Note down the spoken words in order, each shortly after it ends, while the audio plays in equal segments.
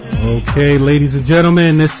Okay, ladies and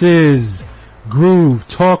gentlemen, this is Groove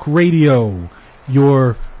Talk Radio,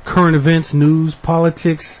 your current events, news,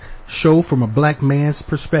 politics show from a black man's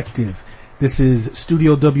perspective. This is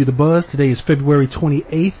Studio W The Buzz. Today is February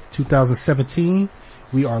 28th, 2017.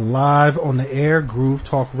 We are live on the air, Groove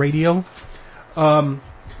Talk Radio.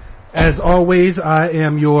 As always, I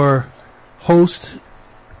am your host,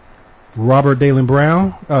 Robert Dalen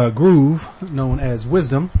Brown, Groove, known as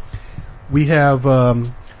Wisdom. We have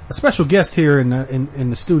a special guest here in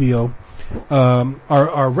the studio.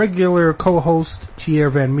 Our regular co-host,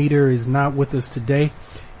 Thierry Van Meter, is not with us today.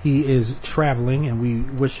 He is traveling, and we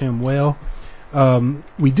wish him well.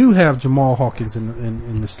 We do have Jamal Hawkins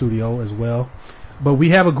in the studio as well. But we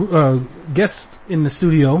have a guest in the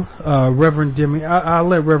studio, Reverend Dimmery. I'll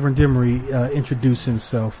let Reverend Dimmery introduce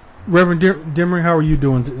himself. Reverend Dimmery, how are you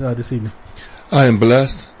doing this evening? I am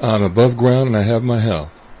blessed. I'm above ground, and I have my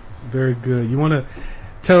health. Very good. You want to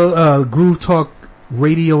tell Groove Talk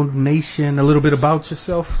Radio Nation a little bit about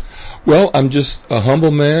yourself? Well, I'm just a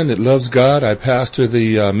humble man that loves God. I pastor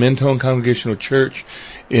the Mentone Congregational Church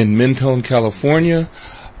in Mentone, California.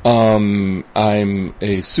 I'm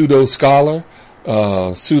a pseudo-scholar,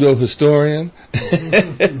 pseudo-historian,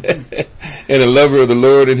 and a lover of the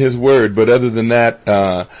Lord and His Word. But other than that,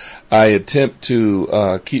 I attempt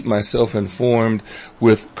to keep myself informed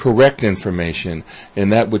with correct information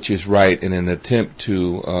and that which is right, in an attempt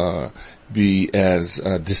to be as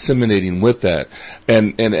disseminating with that,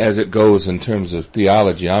 and as it goes in terms of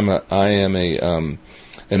theology. I am an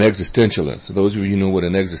existentialist. So those of you who know what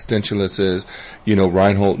an existentialist is,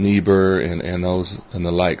 Reinhold Niebuhr and those and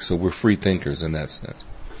the like. So we're free thinkers in that sense.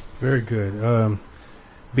 Very good.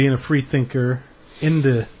 Being a free thinker in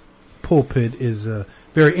the pulpit is a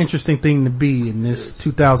very interesting thing to be in this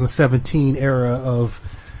 2017 era of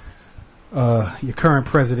your current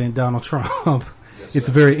president, Donald Trump. Yes, it's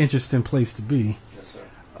a very interesting place to be. Yes,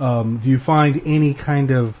 sir. Do you find any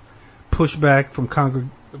kind of pushback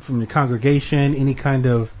from your congregation, any kind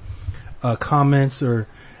of comments, or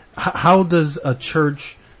how does a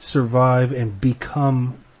church survive and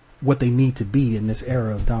become what they need to be in this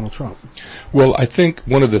era of Donald Trump? Well, I think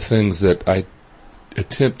one of the things that I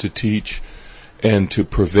attempt to teach and to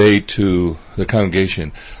pervade to the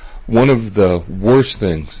congregation, one of the worst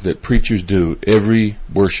things that preachers do every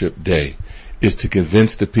worship day is to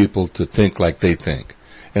convince the people to think like they think.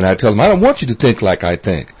 And I tell them, I don't want you to think like I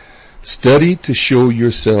think. Study to show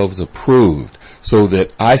yourselves approved, so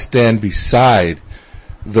that I stand beside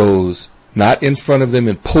those, not in front of them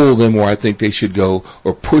and pull them where I think they should go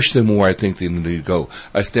or push them where I think they need to go.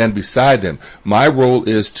 I stand beside them. My role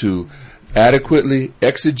is to adequately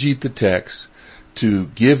exegete the text, to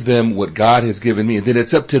give them what God has given me, and then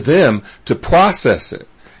it's up to them to process it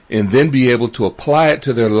and then be able to apply it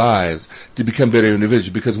to their lives to become better individuals.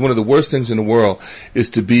 Because one of the worst things in the world is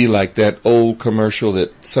to be like that old commercial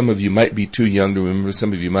that some of you might be too young to remember,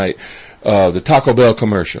 some of you might, the Taco Bell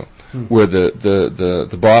commercial, where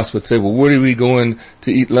the boss would say, well, where are we going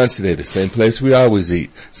to eat lunch today? The same place we always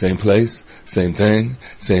eat. Same place, same thing,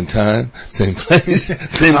 same time, same place,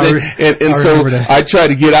 same thing. And so I try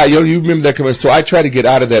to get out, you remember that commercial. So I try to get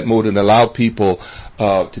out of that mode and allow people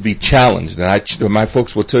to be challenged. And my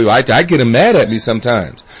folks will tell you, I get them mad at me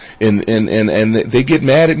sometimes. And they get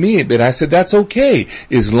mad at me. But I said, that's okay,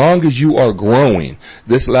 as long as you are growing.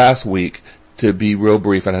 This last week, to be real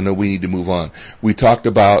brief, and I know we need to move on, we talked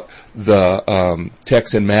about the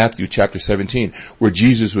text in Matthew chapter 17 where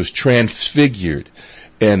Jesus was transfigured,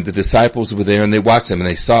 and the disciples were there and they watched him and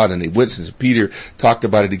they saw it and they witnessed. Peter talked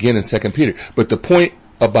about it again in 2 Peter. But the point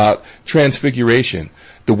about transfiguration,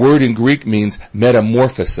 the word in Greek means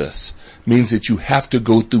metamorphosis, means that you have to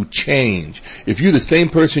go through change. If you're the same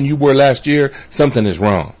person you were last year, something is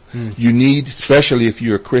wrong. You need, especially if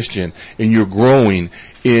you're a Christian and you're growing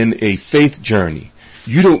in a faith journey,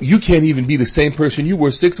 you can't even be the same person you were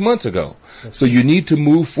 6 months ago. So you need to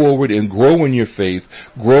move forward and grow in your faith,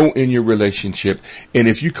 grow in your relationship. And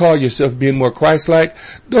if you call yourself being more Christ-like,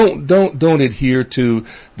 don't adhere to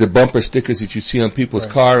the bumper stickers that you see on people's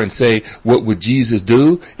car and say, what would Jesus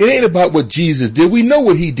do? It ain't about what Jesus did. We know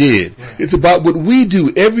what he did. It's about what we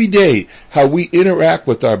do every day, how we interact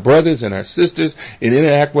with our brothers and our sisters and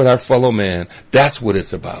interact with our fellow man. That's what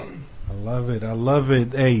it's about. I love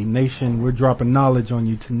it. Hey, nation, we're dropping knowledge on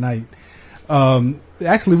you tonight.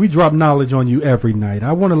 Actually, we drop knowledge on you every night.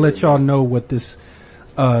 I want to let y'all know what this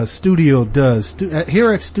studio does.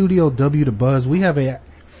 Here at Studio W The Buzz, we have a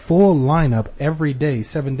full lineup every day,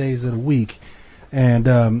 7 days of the week.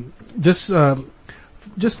 And just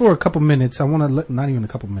for a couple minutes, I want to not even a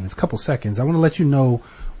couple minutes, couple seconds, I want to let you know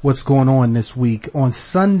what's going on this week. On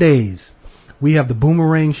Sundays, We have the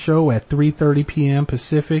Boomerang Show at 3:30 p.m.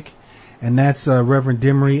 Pacific, and that's Reverend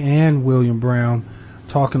Dimmery and William Brown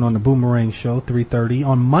talking on the Boomerang Show, 3:30.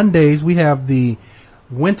 On Mondays, we have the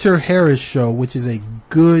Winter Harris Show, which is a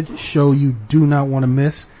good show you do not want to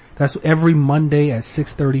miss. That's every Monday at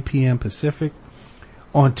 6:30 p.m. Pacific.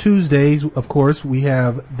 On Tuesdays, of course, we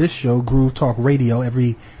have this show, Groove Talk Radio,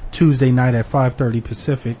 every Tuesday night at 5:30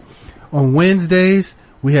 Pacific. On Wednesdays,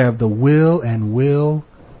 we have the Will and Will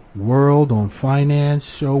World on Finance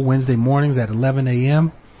show, Wednesday mornings at 11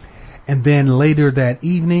 a.m. And then later that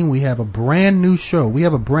evening, we have a brand new show. We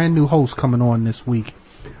have a brand new host coming on this week.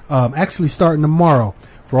 Actually starting tomorrow.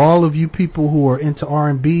 For all of you people who are into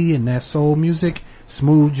R&B and that soul music,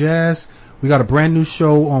 smooth jazz, we got a brand new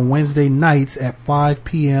show on Wednesday nights at 5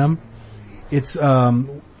 p.m. It's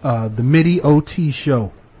the MIDI OT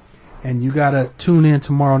show. And you gotta tune in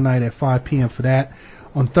tomorrow night at 5 p.m. for that.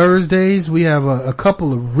 On Thursdays, we have a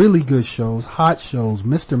couple of really good shows, hot shows.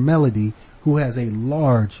 Mr. Melody, who has a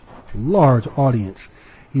large audience.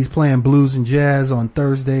 He's playing blues and jazz on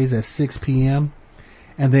Thursdays at 6 p.m.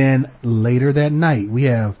 And then later that night, we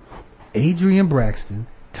have Adrian Braxton,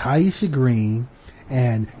 Taisha Green,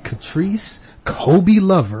 and Catrice Kobe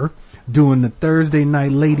Lover doing the Thursday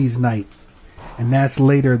night ladies night. And that's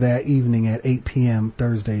later that evening at 8 p.m.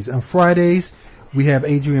 Thursdays. On Fridays, we have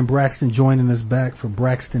Adrian Braxton joining us back for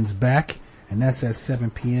Braxton's Back, and that's at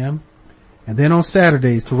 7 p.m. And then on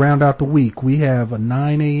Saturdays, to round out the week, we have a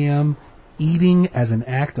 9 a.m. Eating as an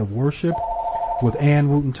Act of Worship with Ann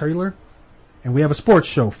Wooten Taylor. And we have a sports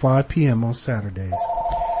show, 5 p.m. on Saturdays.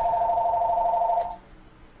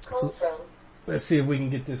 Let's see if we can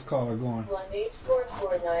get this caller going.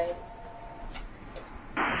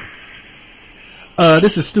 1-844-9.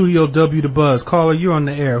 This is Studio W, the Buzz. Caller, you're on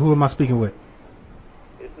the air. Who am I speaking with?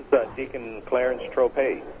 This is Deacon Clarence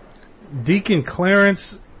Tropez. Deacon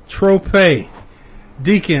Clarence Tropez.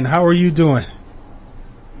 Deacon, how are you doing?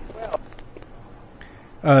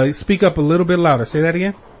 Speak up a little bit louder. Say that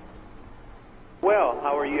again. Well,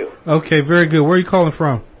 how are you? Okay, very good. Where are you calling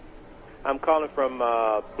from? I'm calling from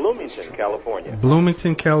Bloomington, California.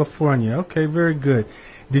 Bloomington, California. Okay, very good.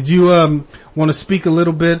 Did you want to speak a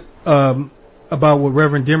little bit about what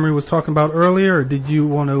Reverend Dimmery was talking about earlier, or did you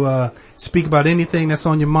want to speak about anything that's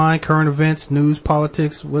on your mind, current events, news,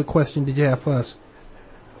 politics? What question did you have for us?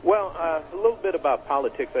 Well, a little bit about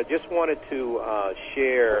politics. I just wanted to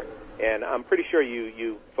share, and I'm pretty sure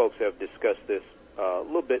you folks have discussed this a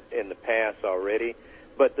little bit in the past already,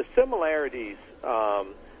 but the similarities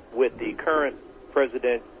with the current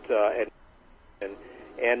president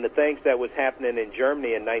and the things that was happening in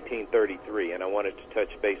Germany in 1933, and I wanted to touch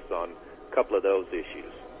base on a couple of those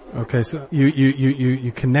issues. Okay, so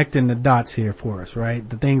you connecting the dots here for us, right?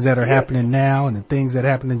 The things that are happening now and the things that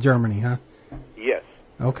happened in Germany, huh? Yes.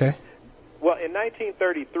 Okay. Well, in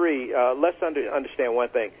 1933, let's understand one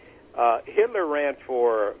thing. Hitler ran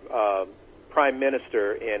for prime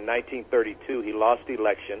minister in 1932. He lost the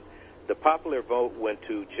election. The popular vote went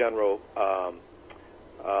to General.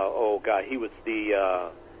 He was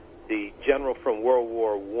the general from World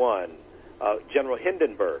War I, General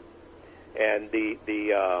Hindenburg, and the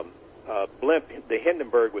blimp, the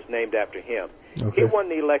Hindenburg, was named after him. Okay. He won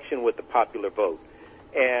the election with the popular vote.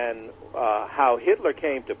 And how Hitler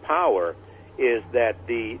came to power is that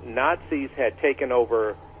the Nazis had taken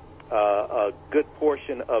over a good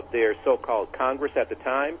portion of their so-called Congress at the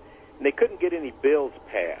time, and they couldn't get any bills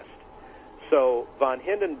passed. So von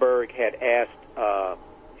Hindenburg had asked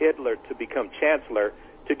Hitler to become chancellor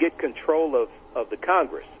to get control of the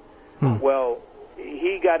Congress. Well,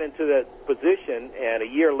 he got into that position, and a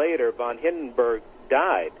year later, von Hindenburg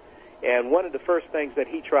died. And one of the first things that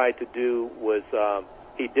he tried to do was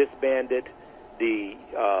he disbanded the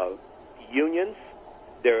unions.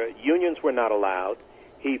 Their unions were not allowed.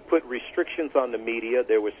 He put restrictions on the media.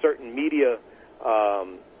 There were certain media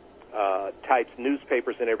types,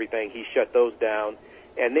 newspapers and everything. He shut those down.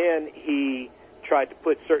 And then he tried to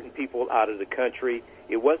put certain people out of the country.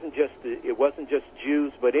 It wasn't just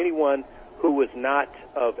Jews, but anyone who was not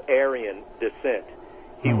of Aryan descent.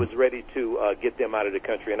 He was ready to get them out of the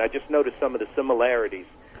country. And I just noticed some of the similarities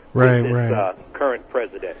with this current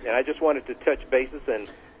president. And I just wanted to touch bases and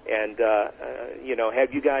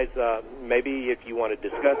have you guys, maybe if you want to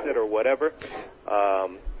discuss it or whatever.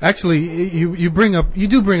 Actually, you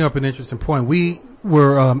do bring up an interesting point. We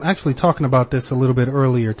were actually talking about this a little bit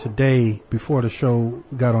earlier today before the show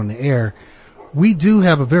got on the air. We do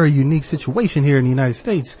have a very unique situation here in the United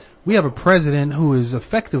States. We have a president who is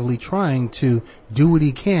effectively trying to do what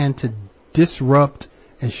he can to disrupt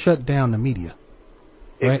and shut down the media.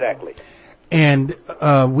 Right? Exactly. And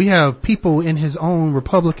we have people in his own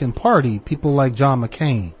Republican Party, people like John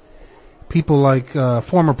McCain, people like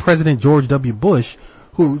former President George W. Bush,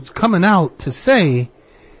 who's coming out to say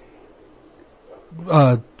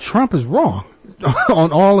Trump is wrong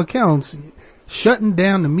on all accounts. Shutting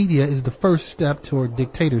down the media is the first step toward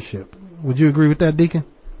dictatorship. Would you agree with that, Deacon?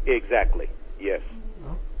 Exactly. Yes.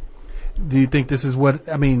 Do you think this is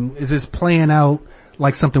is this playing out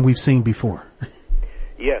like something we've seen before?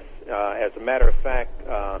 Yes. As a matter of fact,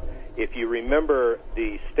 if you remember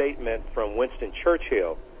the statement from Winston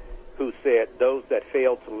Churchill, who said, those that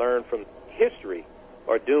fail to learn from history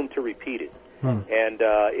are doomed to repeat it. And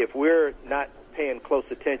if we're not paying close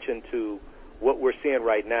attention to what we're seeing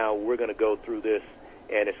right now, we're going to go through this,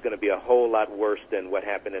 and it's going to be a whole lot worse than what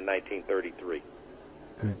happened in 1933.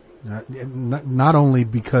 Not only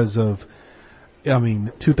because of,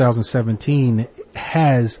 2017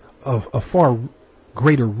 has a far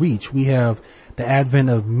greater reach. We have the advent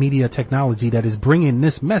of media technology that is bringing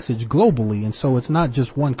this message globally. And so it's not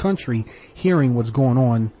just one country hearing what's going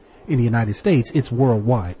on in the United States. It's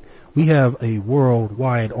worldwide. We have a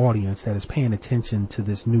worldwide audience that is paying attention to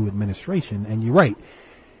this new administration. And you're right.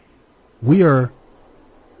 We are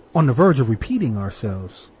on the verge of repeating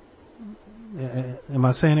ourselves. Am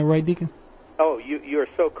I saying it right, Deacon? Oh, you're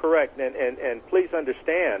so correct. And please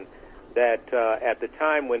understand that at the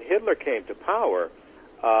time when Hitler came to power,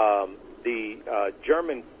 the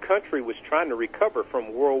German country was trying to recover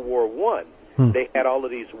from World War I. They had all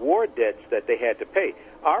of these war debts that they had to pay.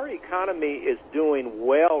 Our economy is doing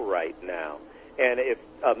well right now. And if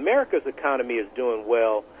America's economy is doing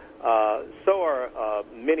well, so are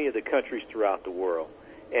many of the countries throughout the world.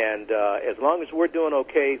 And as long as we're doing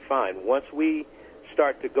okay, fine. Once we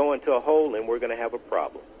start to go into a hole, then we're going to have a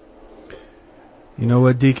problem. You know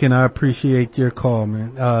what, Deacon? I appreciate your call,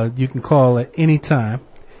 man. You can call at any time.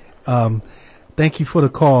 Thank you for the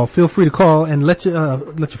call. Feel free to call and let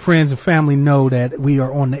your friends and family know that we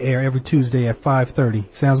are on the air every Tuesday at 5:30.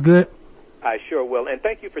 Sounds good? I sure will. And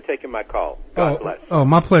thank you for taking my call. God bless. Oh,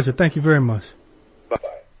 my pleasure. Thank you very much.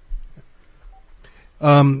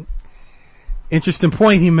 Bye-bye. Interesting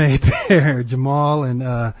point he made there, Jamal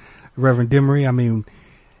and Reverend Dimmery.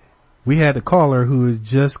 We had a caller who is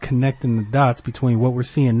just connecting the dots between what we're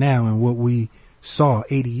seeing now and what we saw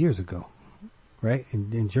 80 years ago, right,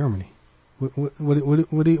 in Germany.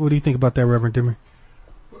 What do you think about that, Reverend Dimmery?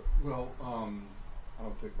 Well,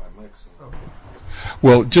 I'll take my mic.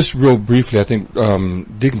 Well, just real briefly, I think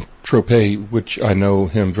Deacon Tropez, which I know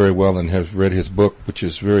him very well and have read his book, which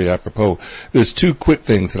is very apropos. There's two quick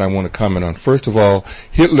things that I want to comment on. First of all,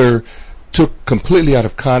 Hitler took completely out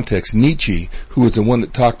of context Nietzsche, who was the one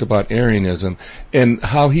that talked about Aryanism, and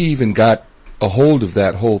how he even got a hold of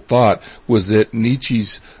that whole thought was that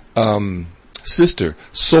Nietzsche's sister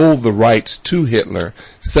sold the rights to Hitler.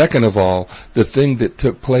 Second of all, the thing that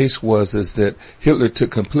took place is that Hitler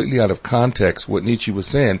took completely out of context what Nietzsche was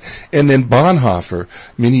saying. And then Bonhoeffer,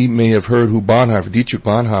 many may have heard who Dietrich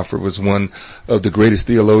Bonhoeffer was one of the greatest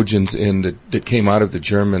theologians that came out of the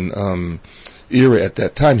German era at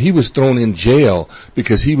that time. He was thrown in jail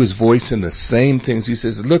because he was voicing the same things. He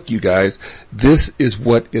says, look, you guys, this is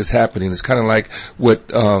what is happening. It's kind of like what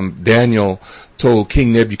Daniel told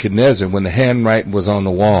King Nebuchadnezzar when the handwriting was on the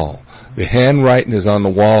wall. The handwriting is on the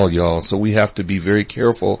wall, y'all, so we have to be very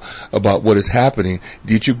careful about what is happening.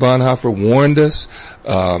 Dietrich Bonhoeffer warned us.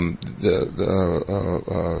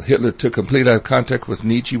 Hitler took complete out of context what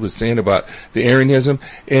Nietzsche was saying about the Aryanism,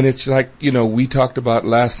 and it's like, we talked about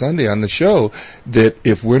last Sunday on the show that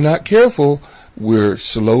if we're not careful, we're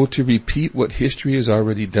slow to repeat what history has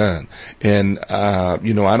already done. And, I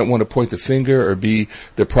don't want to point the finger or be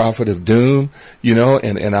the prophet of doom,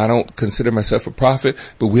 and I don't consider myself a prophet,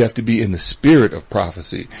 but we have to be in the spirit of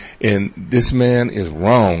prophecy. And this man is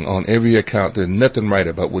wrong on every account. There's nothing right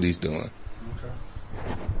about what he's doing. Okay.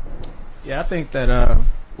 Yeah, I think that,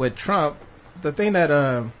 with Trump, the thing that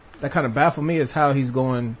kind of baffled me is how he's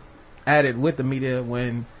going at it with the media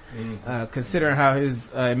when, considering how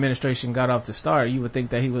his administration got off to start, you would think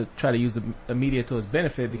that he would try to use the media to his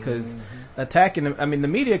benefit, because attacking them, the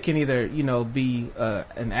media can either, be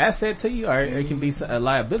an asset to you, or it can be a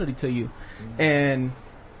liability to you. And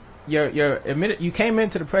you came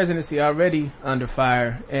into the presidency already under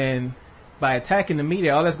fire, and by attacking the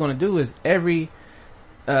media, all that's going to do is every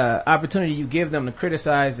opportunity you give them to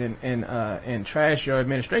criticize and trash your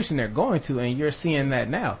administration, they're going to, and you're seeing that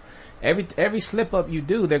now. Every slip up you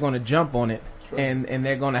do, they're going to jump on it, and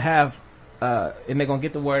they're going to have, and they're going to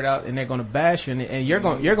get the word out, and they're going to bash you, and you're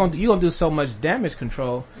going to do so much damage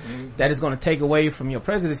control that it's going to take away from your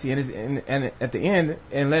presidency, and at the end,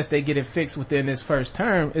 unless they get it fixed within this first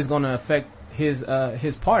term, it's going to affect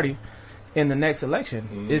his party in the next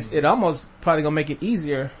election. It almost probably gonna make it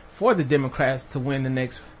easier for the Democrats to win the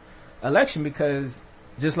next election, because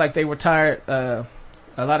just like they were tired, a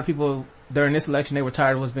lot of people during this election, they were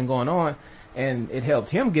tired of what's been going on, and it helped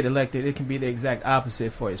him get elected. It can be the exact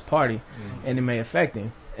opposite for his party, and it may affect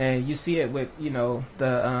him. And you see it with,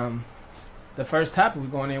 the first topic we're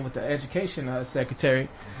going in with the education secretary,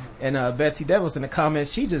 and Betsy DeVos in the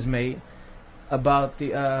comments she just made about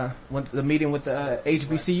the meeting with the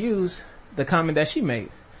HBCUs, the comment that she made,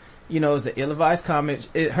 it was an ill-advised comment.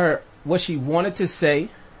 What she wanted to say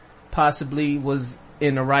possibly was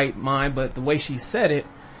in the right mind, but the way she said it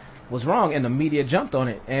was wrong, and the media jumped on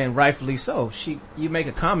it, and rightfully so. You make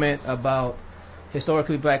a comment about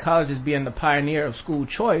historically black colleges being the pioneer of school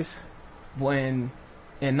choice, and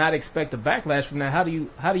not expect a backlash from that. How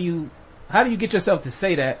do you get yourself to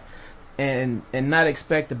say that and not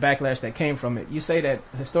expect the backlash that came from it? You say that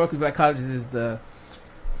historically black colleges is the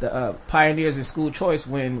pioneers in school choice,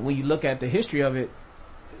 when you look at the history of it,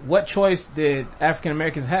 what choice did African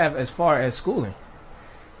Americans have as far as schooling?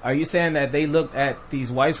 Are you saying that they looked at these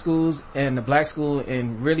white schools and the black school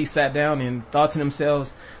and really sat down and thought to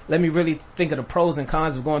themselves, let me really think of the pros and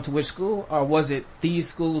cons of going to which school? Or was it these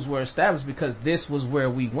schools were established because this was where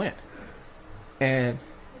we went? And,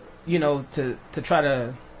 to try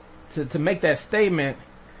to make that statement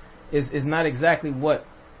is not exactly what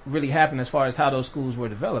really happened as far as how those schools were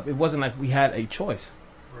developed. It wasn't like we had a choice.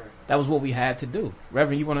 That was what we had to do.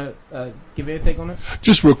 Reverend, you want to give anything on it?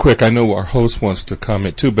 Just real quick, I know our host wants to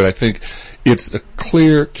comment too, but I think it's a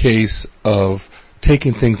clear case of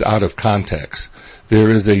taking things out of context. There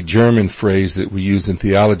is a German phrase that we use in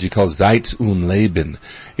theology called Zeit und Leben,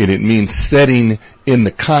 and it means setting in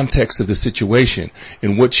the context of the situation.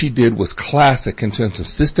 And what she did was classic in terms of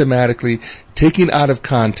systematically taking out of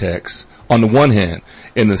context on the one hand,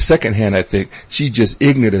 and the second hand, I think she just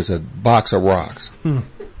ignorant as a box of rocks.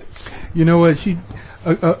 You know what? She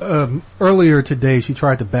earlier today she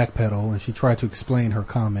tried to backpedal, and she tried to explain her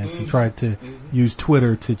comments and tried to use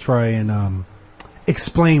Twitter to try and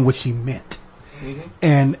explain what she meant.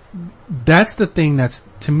 And that's the thing that's,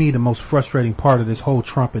 to me, the most frustrating part of this whole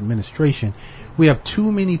Trump administration. We have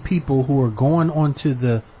too many people who are going onto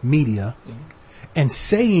the media and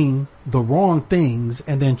saying the wrong things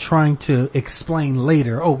and then trying to explain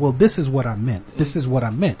later, oh, well, this is what I meant. This is what I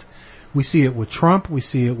meant. We see it with Trump. We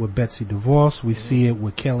see it with Betsy DeVos. We see it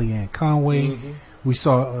with Kellyanne Conway. We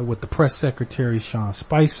saw it with the press secretary, Sean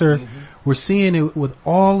Spicer. We're seeing it with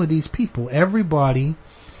all of these people. Everybody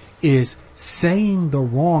is saying the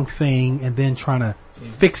wrong thing and then trying to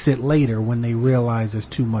fix it later when they realize there's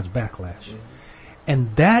too much backlash.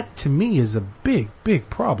 And that, to me, is a big, big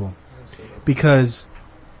problem. Because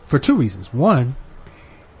for two reasons. One,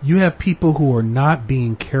 you have people who are not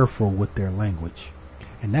being careful with their language.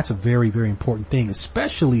 And that's a very, very important thing,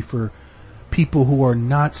 especially for people who are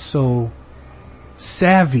not so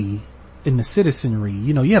savvy in the citizenry.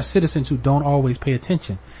 You have citizens who don't always pay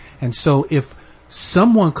attention. And so if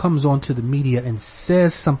someone comes onto the media and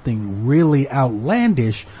says something really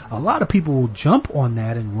outlandish, a lot of people will jump on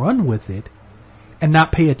that and run with it and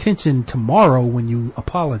not pay attention tomorrow when you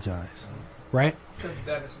apologize. Right?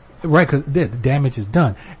 Right, because the damage is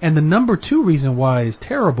done. And the number two reason why it's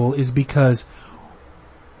terrible is because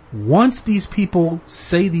once these people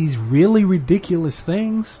say these really ridiculous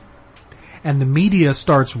things and the media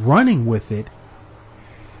starts running with it,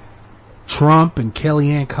 Trump and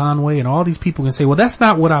Kellyanne Conway and all these people can say, well, that's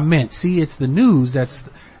not what I meant. See, it's the news that's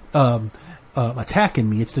attacking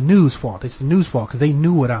me. It's the news fault. It's the news fault because they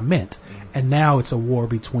knew what I meant. And now it's a war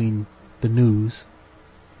between the news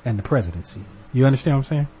and the presidency. You understand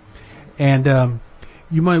what I'm saying? And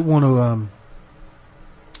you might want to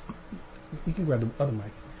you can grab the other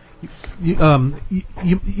mic.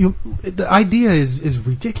 The idea is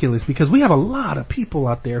ridiculous because we have a lot of people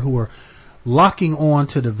out there who are locking on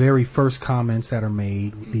to the very first comments that are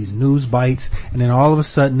made, these news bites, and then all of a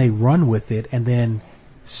sudden they run with it and then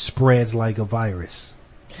spreads like a virus.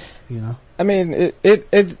 I mean,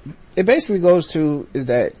 it basically goes to is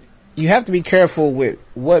that you have to be careful with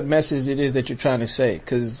what message it is that you're trying to say,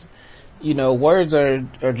 because words are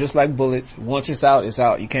just like bullets. Once it's out, it's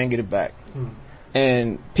out. You can't get it back.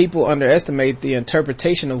 And people underestimate the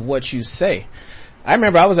interpretation of what you say. I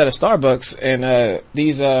remember I was at a Starbucks and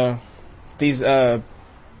these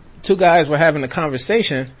two guys were having a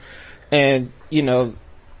conversation, and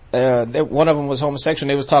one of them was homosexual.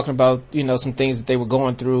 They was talking about some things that they were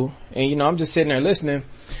going through, and I'm just sitting there listening,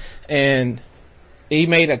 and he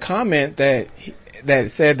made a comment that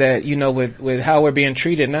that said that, you know, with how we're being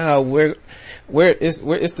treated now,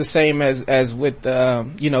 it's the same as with,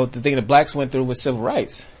 you know, the thing that blacks went through with civil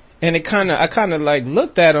rights. And I kind of like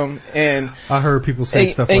looked at them, and I heard people say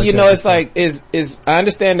stuff like that. And you know, it's like, I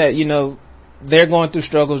understand that, you know, they're going through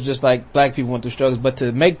struggles just like black people went through struggles, but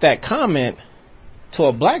to make that comment to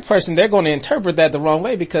a black person, they're going to interpret that the wrong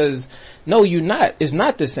way, because no, you're not. It's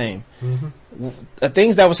not the same. Mm-hmm. The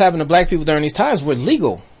things that was happening to black people during these times were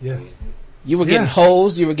legal. Yeah. You were getting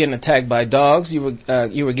hosed, you were getting attacked by dogs, you were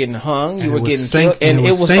getting hung, you were getting killed, and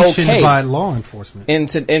it was sanctioned okay by law enforcement. In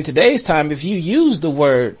today's time, if you use the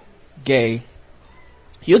word gay,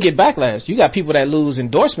 you'll get backlash. You got people that lose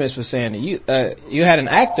endorsements for saying it. You had an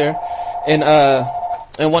actor and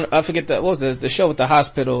one, I forget what was the show with the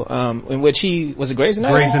hospital, in which he was a Grey's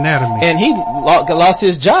Anatomy, and he lost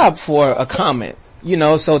his job for a comment, you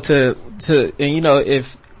know, so and you know,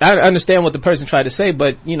 if I understand what the person tried to say,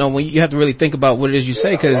 but you know, when you have to really think about what it is you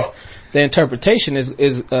say, because the interpretation is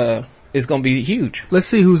going to be huge. Let's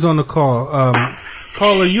see who's on the call.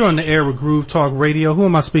 Caller, you're on the air with Groove Talk Radio. Who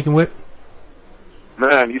am I speaking with?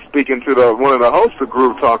 Man, you speaking to one of the hosts of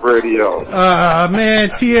Groove Talk Radio. Man,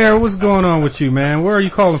 Tierra, what's going on with you, man? Where are you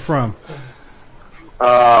calling from?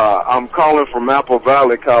 I'm calling from Apple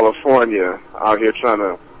Valley, California. Out here trying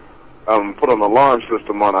to put an alarm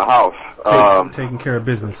system on a house. Taking care of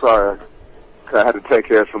business. Sorry, I had to take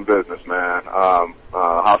care of some business, man.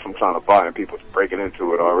 House I'm trying to buy, and people's breaking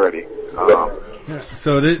into it already.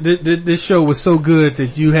 So this show was so good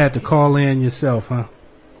that you had to call in yourself, huh?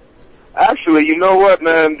 Actually, you know what,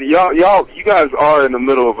 man? You guys are in the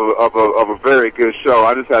middle of a very good show.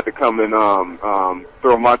 I just had to come and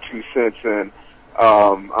throw my 2 cents in.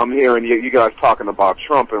 I'm hearing you guys talking about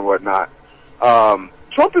Trump and whatnot.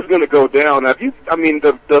 Trump is going to go down.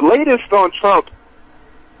 The latest on Trump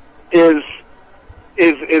is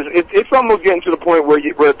it's almost getting to the point where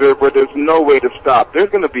there's no way to stop. There's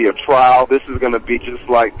going to be a trial. This is going to be just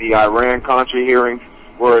like the Iran-Contra hearings,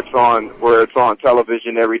 where it's on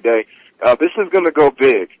television every day. This is going to go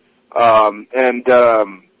big, and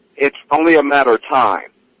it's only a matter of time.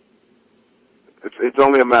 It's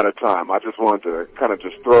only a matter of time. I just wanted to kind of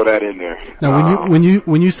just throw that in there. Now, when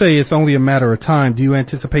you say it's only a matter of time, do you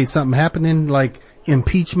anticipate something happening like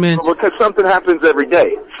impeachment? Well, because something happens every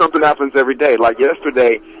day. Something happens every day. Like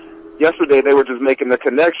yesterday they were just making the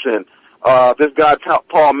connection. This guy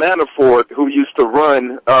Paul Manafort, who used to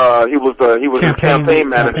run, he was his campaign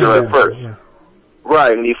manager at first,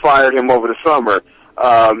 right? And he fired him over the summer.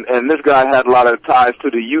 And this guy had a lot of ties to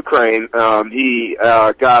the Ukraine. He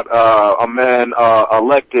got a man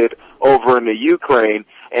elected over in the Ukraine,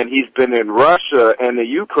 and he's been in Russia and the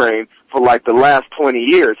Ukraine for like the last 20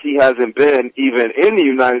 years. He hasn't been even in the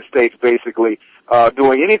United States, basically,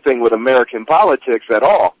 doing anything with American politics at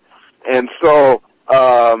all. And so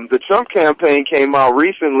the Trump campaign came out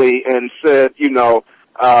recently and said, you know,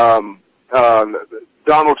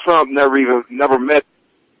 Donald Trump never met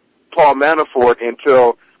Paul Manafort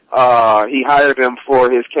until he hired him for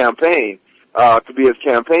his campaign, to be his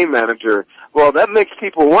campaign manager. Well, that makes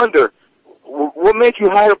people wonder, what made you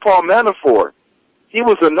hire Paul Manafort? He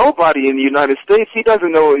was a nobody in the United States. He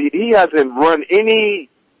doesn't know, he hasn't run any,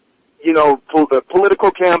 you know,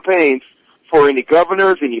 political campaigns for any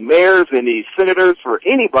governors, any mayors, any senators, for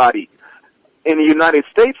anybody in the United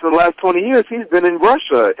States for the last 20 years. He's been in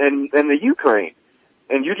Russia and the Ukraine.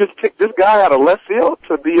 And you just picked this guy out of left field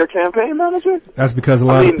to be your campaign manager? That's because a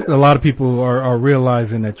lot of people are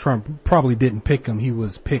realizing that Trump probably didn't pick him. He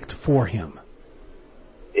was picked for him.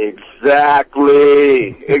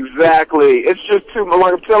 Exactly. It's just too,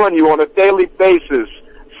 like I'm telling you, on a daily basis,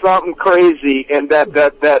 something crazy and that's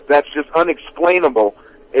just unexplainable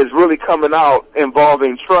is really coming out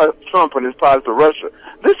involving Trump and his ties to Russia.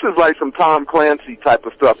 This is like some Tom Clancy type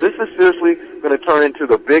of stuff. This is seriously going to turn into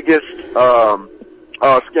the biggest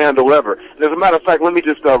scandal ever. And as a matter of fact, let me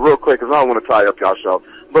just real quick, because I don't want to tie up y'all show.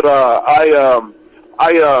 But I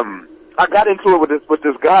got into it with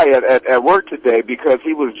this guy at work today because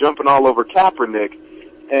he was jumping all over Kaepernick,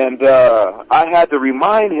 and I had to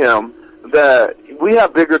remind him that we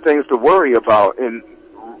have bigger things to worry about. And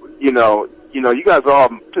you know, you guys are all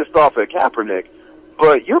pissed off at Kaepernick,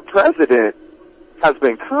 but your president has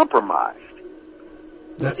been compromised.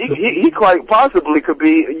 He quite possibly could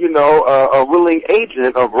be, you know, a willing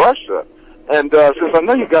agent of Russia. And since I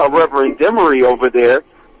know you got Reverend Dimmery over there,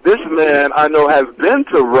 this man I know has been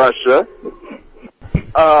to Russia.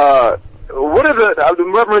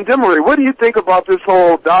 Reverend Dimmery, what do you think about this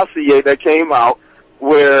whole dossier that came out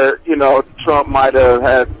where, you know, Trump might have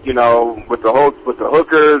had, you know, with the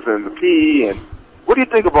hookers and the pee, and What do you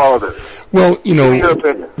think of all of this? Well, you know, your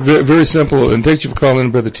opinion. very, very simple. And thank you for calling,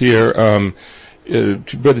 Brother Tier.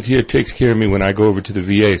 Brother Tier takes care of me when I go over to the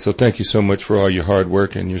VA. So thank you so much for all your hard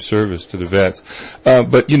work and your service to the vets.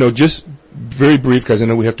 But you know, just very brief, because I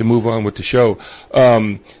know we have to move on with the show.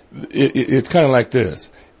 It's kind of like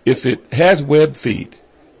this. If it has web feet,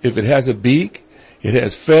 if it has a beak, it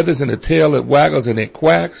has feathers and a tail that waggles and it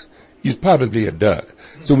quacks, he's probably a duck.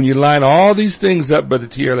 So when you line all these things up, Brother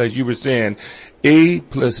Tier, as you were saying, A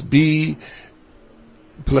plus B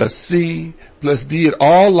plus C plus D, it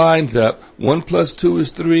all lines up. 1 + 2 is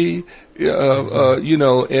 3, you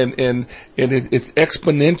know, and it's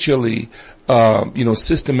exponentially, you know,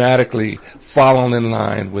 systematically following in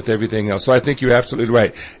line with everything else. So I think you're absolutely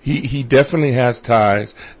right. He definitely has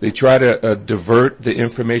ties. They try to divert the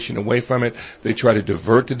information away from it. They try to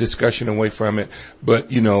divert the discussion away from it.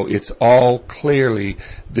 But, you know, it's all clearly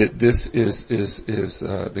that this is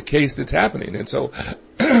the case that's happening. And so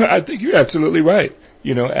I think you're absolutely right.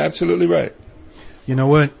 You know, absolutely right. You know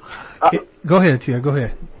what? Go ahead, Tia. Go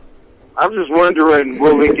ahead. I'm just wondering,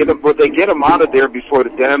 will they get him out of there before the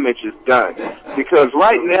damage is done? Because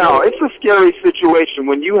right now, it's a scary situation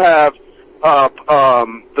when you have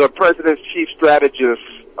the president's chief strategist,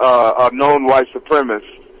 a known white supremacist,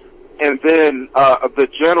 and then the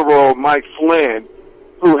General Mike Flynn,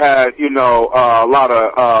 who had, you know, a lot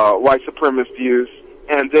of white supremacist views,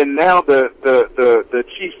 and then now the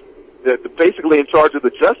chief, basically in charge of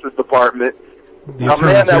the Justice Department, a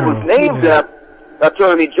man that was named after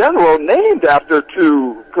Attorney General, named after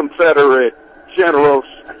 2 Confederate generals.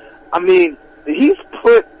 I mean, he's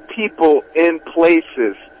put people in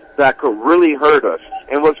places that could really hurt us.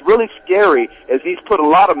 And what's really scary is he's put a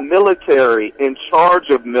lot of military in charge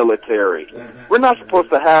of military. We're not supposed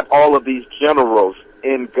to have all of these generals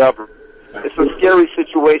in government. It's a scary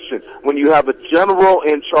situation when you have a general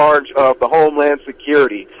in charge of the Homeland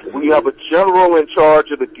Security, when you have a general in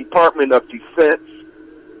charge of the Department of Defense.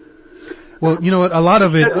 Well, you know what? A lot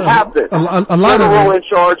of it, a lot general in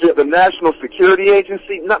charge of the National Security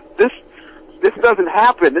Agency. No, this doesn't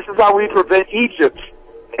happen. This is how we prevent Egypt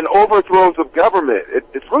and overthrows of government.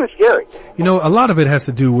 It's really scary. You know, a lot of it has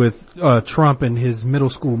to do with Trump and his middle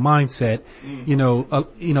school mindset. You know,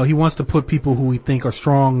 he wants to put people who he think are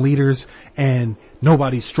strong leaders, and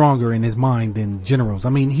nobody's stronger in his mind than generals. I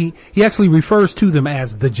mean, he actually refers to them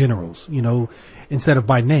as the generals, you know, instead of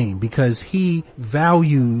by name, because he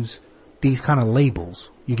values these kind of labels.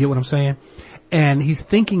 You get what I'm saying? And he's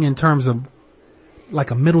thinking in terms of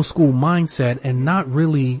like a middle school mindset, and not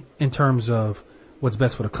really in terms of what's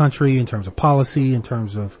best for the country, in terms of policy, in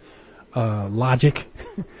terms of logic.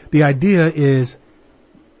 The idea is,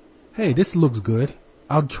 hey, this looks good.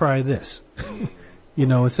 I'll try this. You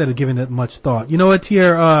know, instead of giving it much thought. You know what,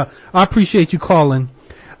 Tier? I appreciate you calling.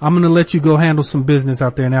 I'm going to let you go handle some business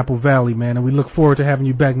out there in Apple Valley, man. And we look forward to having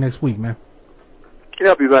you back next week, man. Yeah,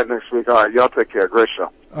 I'll be back next week. All right. Y'all take care. Great show.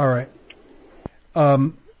 All right.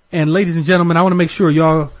 And ladies and gentlemen, I want to make sure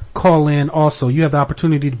y'all call in also. You have the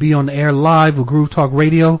opportunity to be on the air live with Groove Talk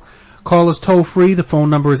Radio. Call us toll free. The phone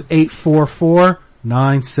number is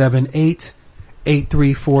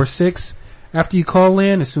 844-978-8346. After you call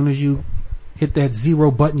in, as soon as you hit that 0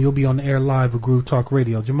 button, you'll be on the air live with Groove Talk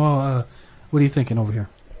Radio. Jamal, what are you thinking over here?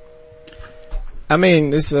 I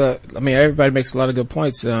mean, everybody makes a lot of good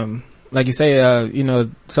points. Like you say, you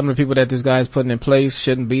know, some of the people that this guy is putting in place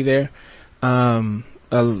shouldn't be there.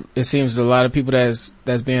 It seems a lot of people that's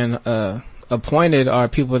being appointed are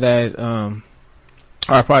people that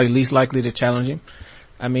are probably least likely to challenge him.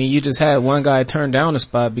 I mean, you just had one guy turn down a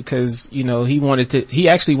spot because, you know, he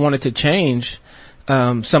actually wanted to change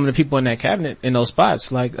some of the people in that cabinet in those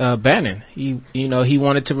spots, like Bannon. He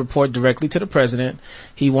wanted to report directly to the president.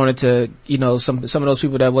 He wanted to, you know, some of those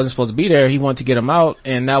people that wasn't supposed to be there, he wanted to get them out,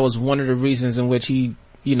 and that was one of the reasons in which he,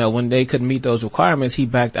 you know, when they couldn't meet those requirements, he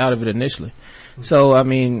backed out of it initially. So, I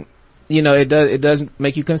mean, you know, it does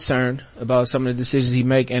make you concerned about some of the decisions he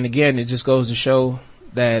make, and again, it just goes to show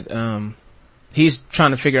that he's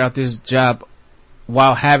trying to figure out this job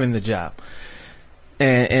while having the job.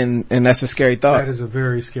 And that's a scary thought. That is a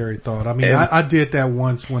very scary thought. I mean, I did that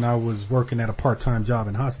once when I was working at a part-time job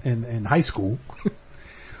in high school.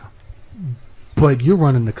 But you're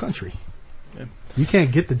running the country. Yeah. You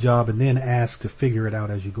can't get the job and then ask to figure it out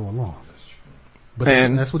as you go along. That's true. But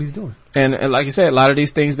that's what he's doing. And like you said, a lot of these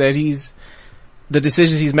things that the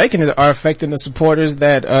decisions he's making are affecting the supporters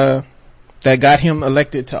that got him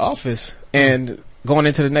elected to office. And going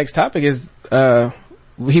into the next topic is,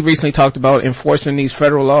 he recently talked about enforcing these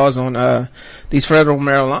federal laws on these federal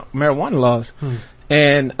marijuana laws.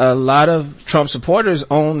 And a lot of Trump supporters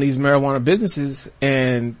own these marijuana businesses,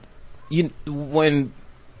 and when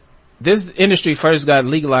this industry first got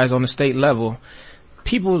legalized on the state level,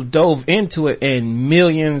 people dove into it and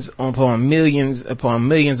millions upon millions upon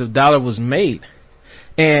millions of dollars was made.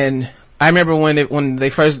 And I remember when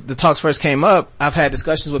the talks first came up, I've had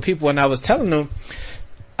discussions with people and I was telling them,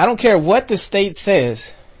 I don't care what the state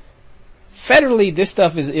says, federally this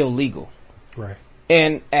stuff is illegal. Right.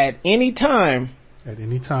 And at any time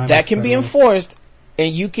that can be enforced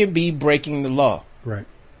and you can be breaking the law. Right.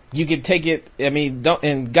 You can take it, and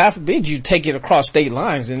God forbid you take it across state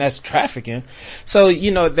lines, and that's trafficking. So,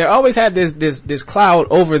 there always had this cloud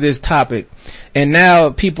over this topic, and now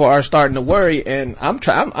people are starting to worry, and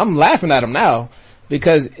I'm laughing at him now,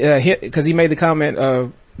 because he made the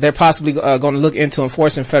comment, they're possibly, going to look into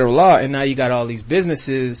enforcing federal law, and now you got all these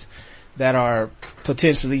businesses that are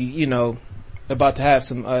potentially, about to have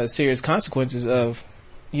some, serious consequences of,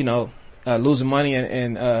 losing money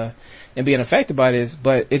and being affected by this.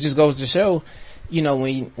 But it just goes to show,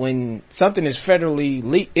 when something is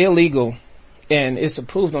federally illegal and it's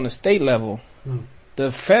approved on the state level,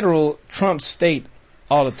 the federal trumps state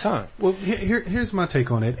all the time. Well, here's my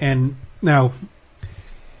take on it. And now,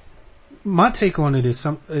 my take on it is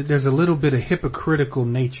there's a little bit of hypocritical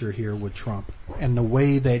nature here with Trump and the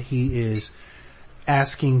way that he is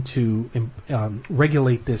asking to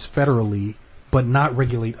regulate this federally, but not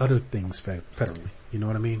regulate other things federally. You know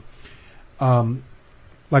what I mean?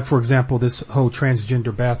 Like for example, this whole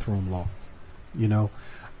transgender bathroom law.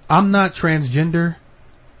 I'm not transgender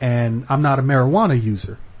and I'm not a marijuana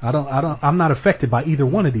user. I'm not affected by either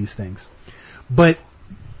one of these things, but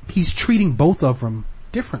he's treating both of them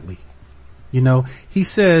differently. He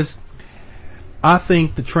says, I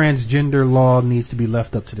think the transgender law needs to be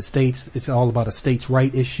left up to the states. It's all about a states'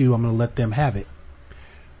 right issue. I'm going to let them have it.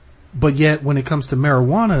 But yet when it comes to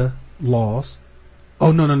marijuana laws,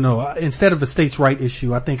 oh, no. Instead of a states' right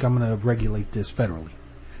issue, I think I'm going to regulate this federally.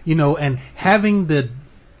 And having the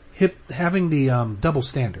double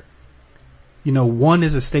standard. One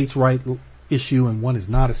is a states' right issue and one is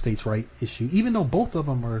not a states' right issue, even though both of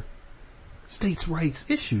them are states' rights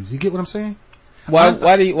issues. You get what I'm saying?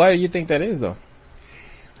 Why do you think that is though?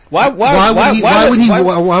 Why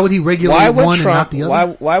would he regulate one and not the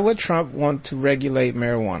other? Why would Trump want to regulate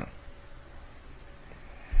marijuana?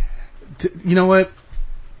 You know what?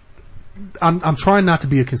 I'm trying not to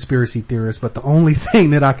be a conspiracy theorist, but the only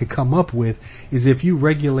thing that I could come up with is if you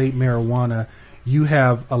regulate marijuana, you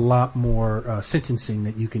have a lot more sentencing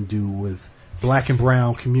that you can do with black and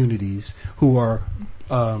brown communities who are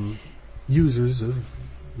users of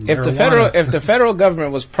marijuana. If the federal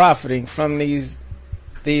government was profiting from these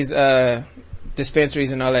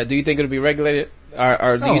dispensaries and all that, do you think it would be regulated,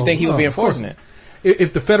 or do you think he would be enforcing it?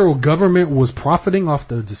 If the federal government was profiting off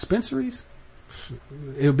the dispensaries,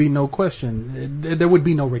 it would be no question. There would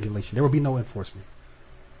be no regulation. There would be no enforcement.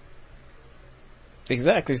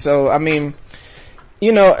 Exactly. So,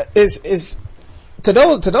 it's to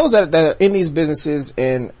those that are in these businesses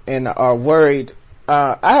and are worried.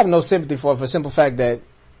 I have no sympathy for the simple fact that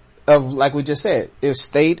like we just said, it's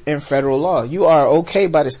state and federal law. You are okay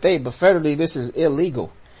by the state, but federally this is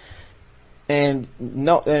illegal. And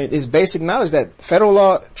it's basic knowledge that federal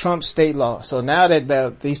law trumps state law. So now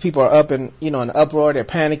that these people are up in an uproar, they're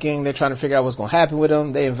panicking, they're trying to figure out what's going to happen with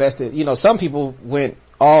them. They invested, some people went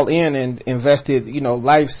all in and invested,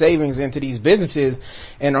 life savings into these businesses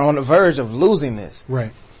and are on the verge of losing this.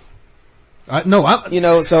 Right.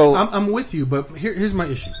 So I'm with you, but here's my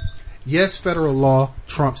issue. Yes, federal law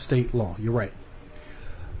trumps state law. You're right.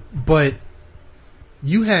 But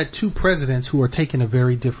you had two presidents who are taking a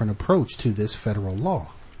very different approach to this federal law.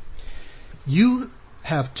 You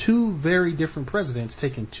have two very different presidents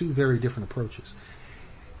taking two very different approaches.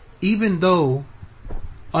 Even though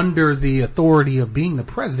under the authority of being the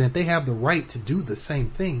president, they have the right to do the same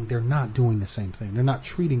thing, they're not doing the same thing. They're not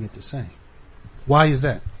treating it the same. Why is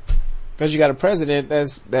that? Because you got a president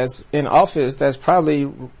that's in office that's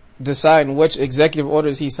probably deciding which executive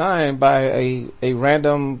orders he signed by a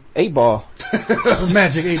random 8-ball.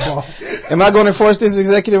 Magic 8-ball. Am I going to enforce this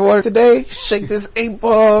executive order today? Shake this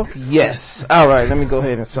 8-ball. Yes. All right. Let me go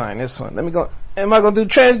ahead and sign this one. Let me go. Am I going to do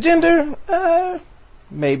transgender?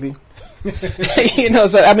 Maybe. So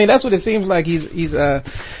that's what it seems like he's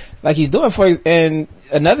doing for you. And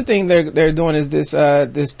another thing they're doing is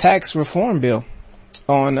this tax reform bill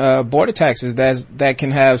on border taxes that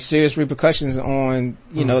can have serious repercussions on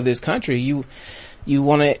this country. You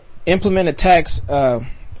want to implement a tax on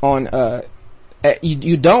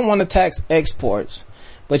you don't want to tax exports,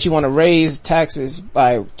 but you want to raise taxes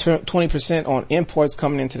by 20% on imports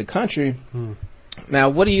coming into the country. Now,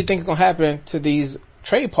 what do you think is going to happen to these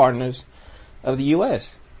trade partners of the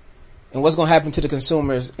U.S.? and what's going to happen to the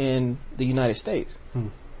consumers in the United States.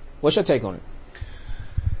 What's your take on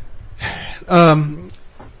it?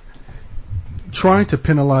 Trying to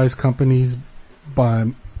penalize companies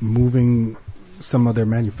by moving some of their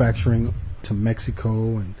manufacturing to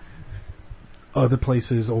Mexico and other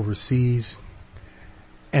places overseas,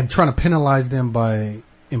 and trying to penalize them by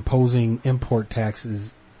imposing import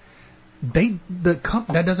taxes, that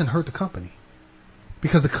doesn't hurt the company,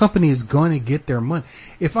 because the company is going to get their money.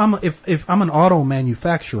 If I'm an auto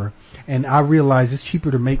manufacturer and I realize it's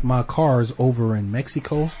cheaper to make my cars over in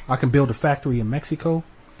Mexico, I can build a factory in Mexico,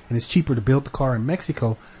 and it's cheaper to build the car in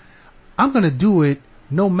Mexico, I'm going to do it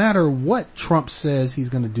no matter what Trump says he's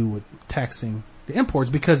going to do with taxing the imports,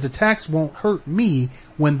 because the tax won't hurt me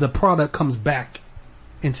when the product comes back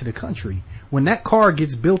into the country. When that car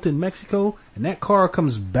gets built in Mexico and that car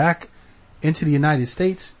comes back into the United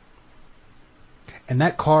States and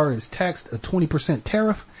that car is taxed a 20%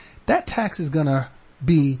 tariff, that tax is going to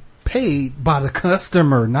be paid by the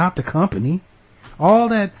customer, not the company. All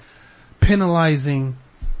that penalizing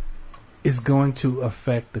is going to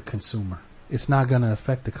affect the consumer. It's not going to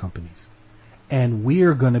affect the companies. And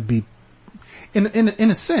we're going to be, in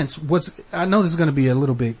a sense, I know this is going to be a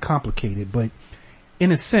little bit complicated, but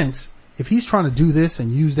in a sense, if he's trying to do this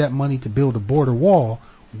and use that money to build a border wall,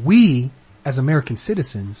 we, as American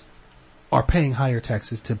citizens, are paying higher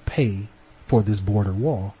taxes to pay for this border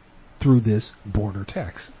wall through this border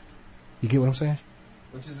tax. You get what I'm saying?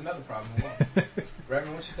 Which is another problem.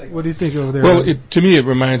 Reverend, what you think? What do you think over there? Well, to me, it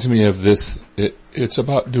reminds me of this. It's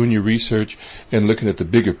about doing your research and looking at the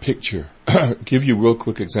bigger picture. Give you a real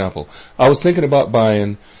quick example. I was thinking about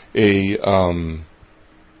buying a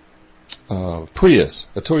Prius,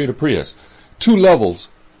 a Toyota Prius. 2 levels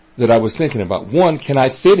that I was thinking about. One, can I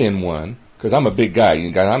fit in one? Because I'm a big guy.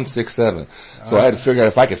 I'm 6'7", so I had to figure out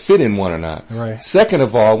if I could fit in one or not. Right. Second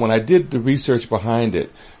of all, when I did the research behind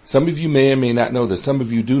it, some of you may or may not know this. Some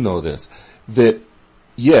of you do know this. That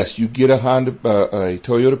yes, you get a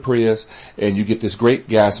Toyota Prius, and you get this great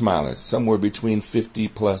gas mileage, somewhere between 50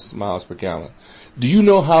 plus miles per gallon. Do you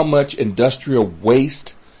know how much industrial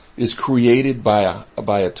waste is created by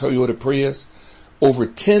a Toyota Prius? Over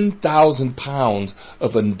 10,000 pounds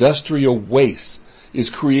of industrial waste is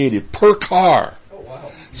created per car. Oh, wow.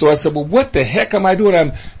 So I said, well, what the heck am I doing?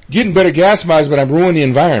 I'm getting better gas mileage, but I'm ruining the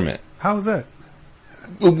environment. How is that?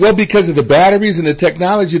 Well, because of the batteries and the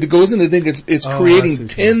technology that goes into the thing, it's creating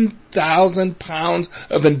 10,000 pounds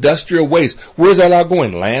of industrial waste. Where's that all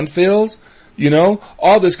going? Landfills?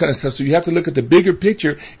 All this kind of stuff. So you have to look at the bigger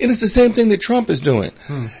picture, and it's the same thing that Trump is doing.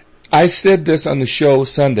 I said this on the show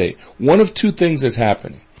Sunday. One of 2 things is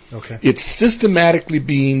happening. Okay. It's systematically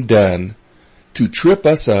being done to trip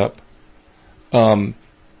us up, in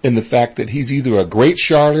the fact that he's either a great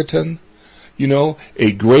charlatan,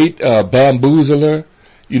 a great, bamboozler,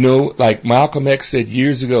 like Malcolm X said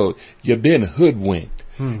years ago, you've been hoodwinked.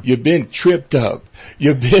 You've been tripped up.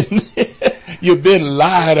 You've been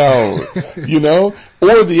lied on,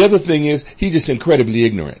 or the other thing is he's just incredibly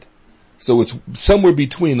ignorant. So it's somewhere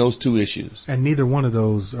between those 2 issues. And neither one of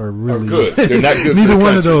those are really good. They're not good. Neither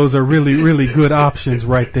one of those are really, really good options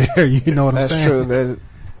right there. You know what I'm saying? That's true. That's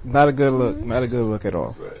not a good look. Not a good look at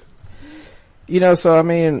all. So I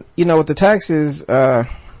mean, with the taxes,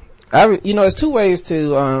 it's 2 ways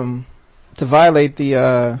to violate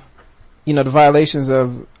the violations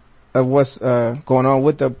of what's going on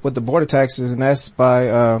with the border taxes, and that's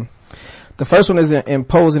by the first one is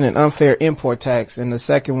imposing an unfair import tax, and the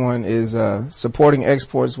second one is supporting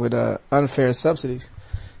exports with unfair subsidies,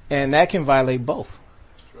 and that can violate both.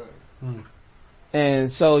 That's right.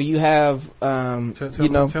 And so you have, tell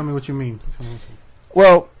me what you mean.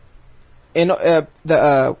 Well, in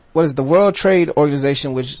the World Trade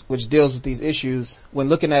Organization, which deals with these issues, when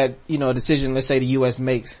looking at a decision, let's say the U.S.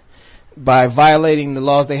 makes by violating the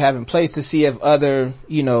laws they have in place, to see if other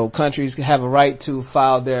countries have a right to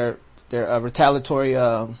file their retaliatory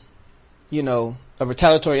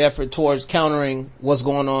effort towards countering what's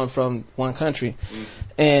going on from one country.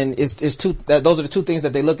 And those are the 2 things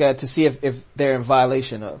that they look at to see if they're in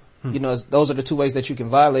violation of. Those are the 2 ways that you can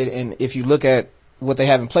violate, and if you look at what they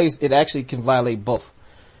have in place, it actually can violate both.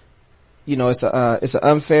 It's an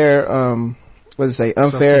unfair, unfair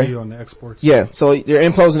subsidy on the exports. Yeah, so they're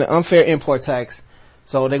imposing an unfair import tax.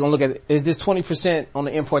 So they're gonna look at, is this 20% on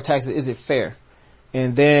the import taxes, is it fair?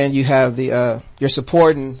 And then you have you're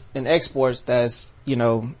supporting an exports that's,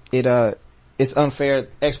 it's unfair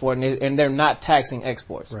exporting, and they're not taxing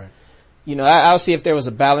exports. Right. I'll see if there was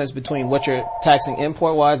a balance between what you're taxing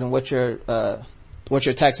import wise and what you're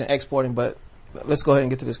taxing exporting, but let's go ahead and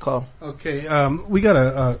get to this call. Okay, we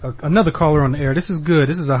got another caller on the air. This is good.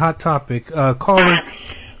 This is a hot topic. Caller,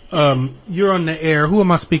 you're on the air. Who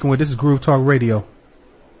am I speaking with? This is Groove Talk Radio.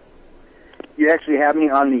 You actually have me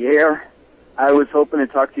on the air. I was hoping to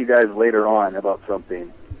talk to you guys later on about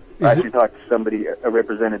something. I actually talked to somebody, a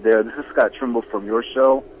representative there. This is Scott Trimble from your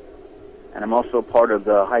show, and I'm also part of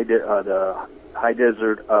the High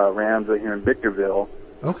Desert Rams here in Victorville.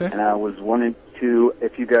 Okay. And I was wanting to,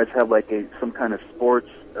 if you guys have like some kind of sports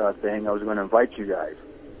thing, I was going to invite you guys.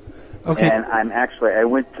 Okay. And I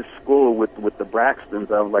went to school with the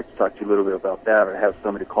Braxtons. I would like to talk to you a little bit about that, or have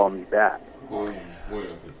somebody call me back.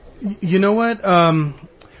 You know what?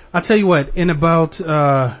 I'll tell you what. In about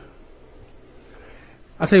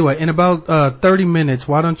 30 minutes,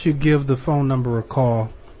 why don't you give the phone number a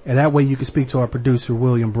call, and that way you can speak to our producer,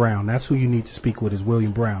 William Brown. That's who you need to speak with, is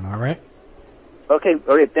William Brown. All right. Okay,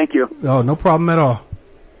 thank you. Oh, no problem at all.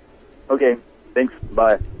 Okay, thanks.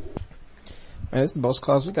 Bye. Man, it's the most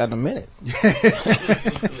calls we got in a minute.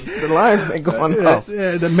 The line's been going off.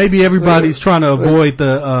 Maybe everybody's trying to avoid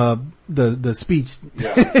the speech.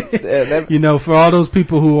 Yeah. You know, for all those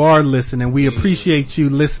people who are listening, we appreciate you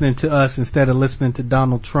listening to us instead of listening to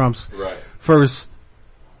Donald Trump's first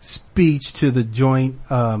speech to the joint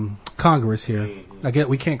Congress here. I guess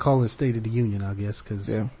we can't call it a State of the Union, I guess, because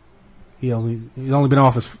he's only been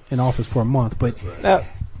in office for a month. But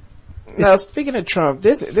now speaking of Trump,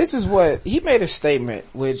 this is what he made a statement,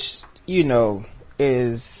 which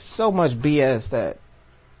is so much BS that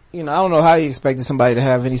I don't know how he expected somebody to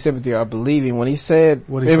have any sympathy or believing when he said,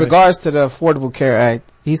 in regards to the Affordable Care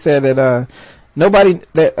Act, he said that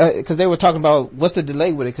because they were talking about what's the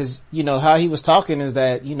delay with it, because how he was talking is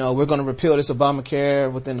that we're going to repeal this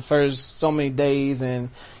Obamacare within the first so many days, and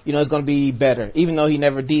it's going to be better, even though he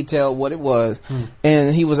never detailed what it was.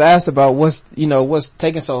 And he was asked about what's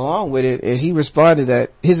taking so long with it, and he responded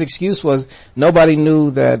that his excuse was nobody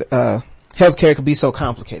knew that healthcare could be so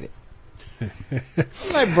complicated. I'm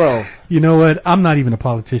like, bro, you know what? I'm not even a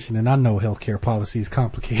politician, and I know healthcare policy is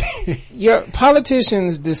complicated. Your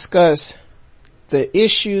politicians discuss the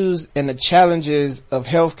issues and the challenges of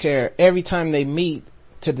healthcare every time they meet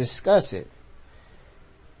to discuss it.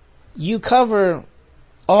 You cover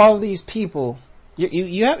all these people.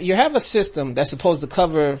 You have a system that's supposed to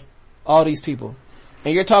cover all these people,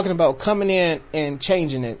 and you're talking about coming in and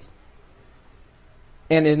changing it,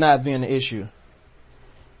 and it not being an issue.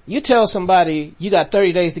 You tell somebody you got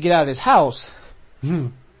 30 days to get out of this house, they're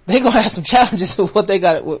gonna have some challenges with what they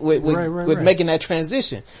got with making that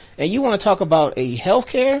transition. And you want to talk about a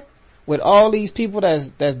healthcare with all these people that's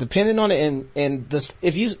dependent on it, and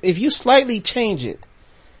if you slightly change it,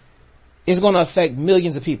 it's going to affect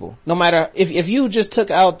millions of people. No matter if you just took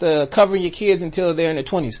out the covering your kids until they're in their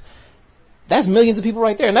 20s, that's millions of people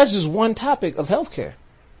right there, and that's just one topic of healthcare.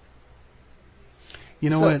 You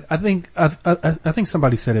know what? I think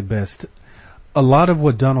somebody said it best. A lot of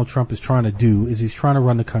what Donald Trump is trying to do is he's trying to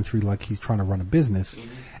run the country like he's trying to run a business.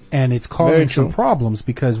 And it's causing some problems,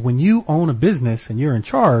 because when you own a business and you're in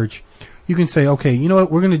charge, you can say, okay, you know what?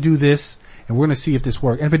 We're going to do this, and we're going to see if this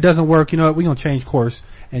works. And if it doesn't work, you know what? We're going to change course,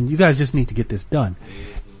 and you guys just need to get this done.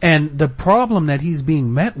 And the problem that he's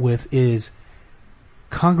being met with is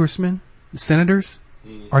congressmen, senators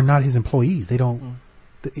are not his employees.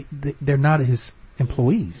 They're not his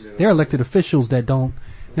employees. They're elected officials that don't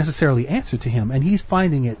necessarily answer to him, and he's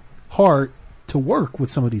finding it hard to work with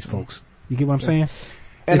some of these folks. You get what I'm saying?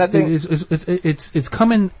 And I think it's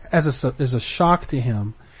coming as a shock to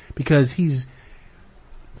him, because he's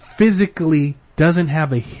physically doesn't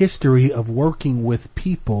have a history of working with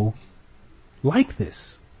people like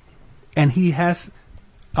this, and he has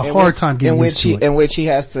a hard time getting used to it. In which he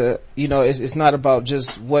has to, it's not about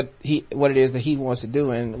just what it is that he wants to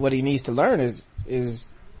do, and what he needs to learn is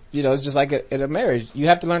it's just like in a marriage. You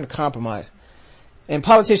have to learn to compromise. And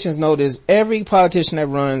politicians know this. Every politician that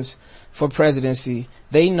runs for presidency,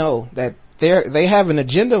 they know that they have an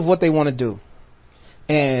agenda of what they want to do.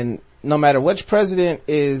 And no matter which president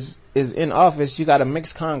is in office, you got a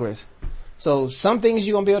mixed Congress. So some things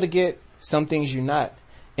you're going to be able to get, some things you're not.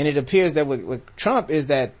 And it appears that with Trump is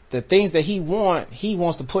that the things that he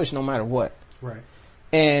wants to push no matter what. Right.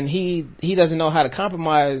 And he doesn't know how to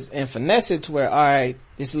compromise and finesse it to where, all right,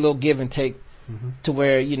 it's a little give and take, to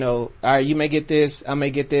where, all right, you may get this, I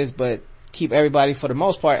may get this, but keep everybody for the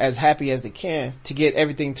most part as happy as they can to get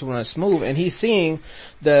everything to run smooth. And he's seeing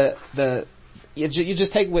you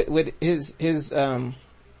just take with his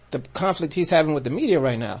the conflict he's having with the media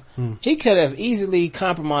right now. He could have easily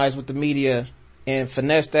compromised with the media and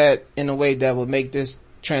finessed that in a way that would make this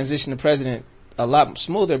transition to president a lot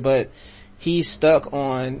smoother, but he's stuck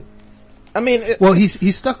on well,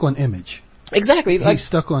 he's stuck on image. Exactly. He's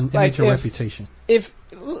stuck on image or reputation. If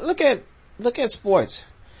look at sports.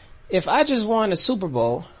 If I just won the Super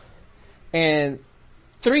Bowl and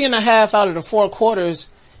 3.5 out of the 4 quarters,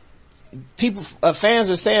 fans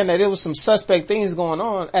are saying that there was some suspect things going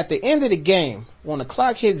on. At the end of the game, when the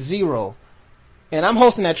clock hits 0, and I'm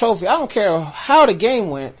hosting that trophy, I don't care how the game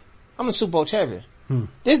went. I'm a Super Bowl champion.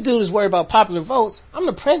 This dude is worried about popular votes. I'm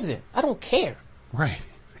the president. I don't care. Right.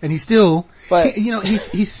 And he's still,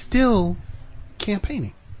 he's still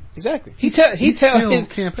campaigning. Exactly. He tell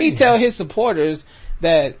his supporters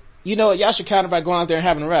that, y'all should counter by going out there and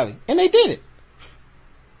having a rally. And they did it.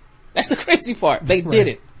 That's the crazy part. They did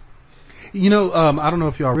it. I don't know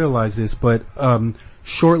if y'all realize this, but,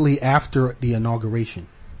 shortly after the inauguration,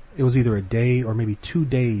 it was either a day or maybe 2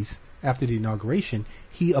 days after the inauguration,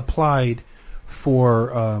 he applied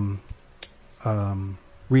for,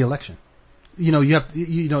 re-election. He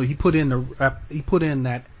put in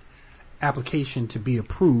that application to be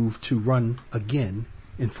approved to run again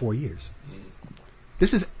in 4 years.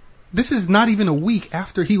 This is not even a week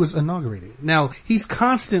after he was inaugurated. Now, he's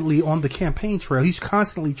constantly on the campaign trail. He's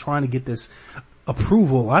constantly trying to get this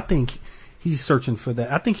approval. I think he's searching for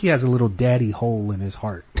that. I think he has a little daddy hole in his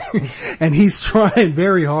heart. And he's trying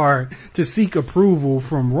very hard to seek approval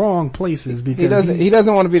from wrong places because he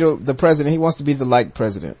doesn't want to be the president. He wants to be the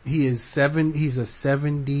president. He's a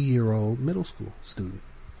 70-year-old middle school student.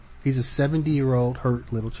 He's a 70-year-old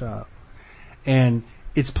hurt little child. And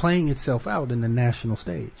it's playing itself out in the national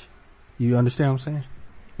stage. You understand what I'm saying?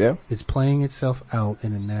 Yeah. It's playing itself out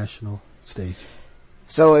in the national stage.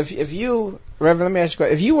 So if you, Reverend, let me ask you a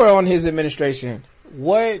question. If you were on his administration,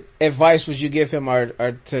 what advice would you give him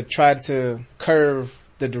or to try to curve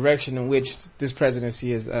the direction in which this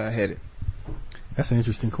presidency is headed? That's an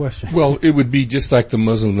interesting question. Well, it would be just like the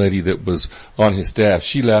Muslim lady that was on his staff.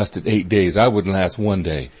 She lasted 8 days. I wouldn't last 1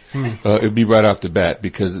 day. It'd be right off the bat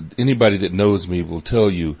because anybody that knows me will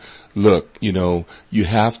tell you, look, you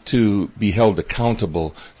have to be held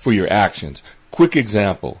accountable for your actions. Quick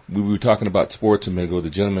example. We were talking about sports a minute ago. The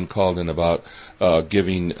gentleman called in about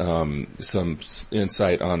giving some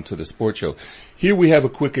insight onto the sports show. Here we have a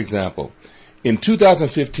quick example. In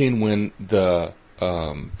 2015, when the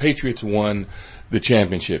Patriots won the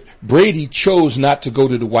championship, Brady chose not to go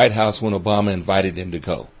to the White House when Obama invited him to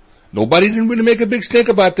go. Nobody didn't really make a big stink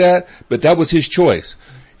about that, but that was his choice.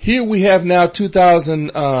 Here we have now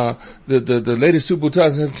the latest Super Bowl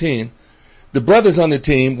 2017. The brothers on the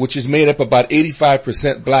team, which is made up about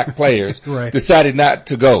 85% black players, right, decided not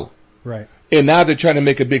to go. Right. And now they're trying to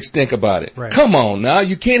make a big stink about it. Right. Come on now,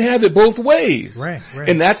 you can't have it both ways. Right.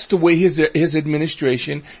 And that's the way his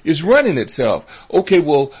administration is running itself. Okay,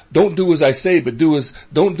 well, don't do as I say, but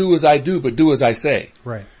don't do as I do, but do as I say.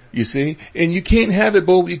 Right. You see? And you can't have it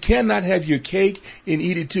both. You cannot have your cake and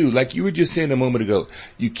eat it too. Like you were just saying a moment ago.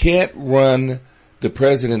 You can't run the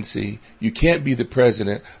presidency. You can't be the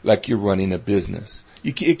president like you're running a business.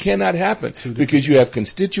 It cannot happen because you have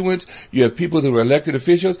constituents, you have people that are elected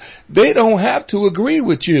officials. They don't have to agree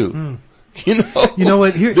with you. You know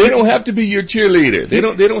what? They don't have to be your cheerleader. They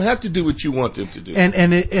don't have to do what you want them to do.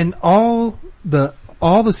 And all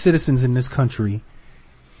the citizens in this country,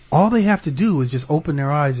 all they have to do is just open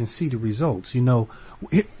their eyes and see the results.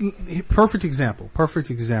 Perfect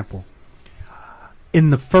example. In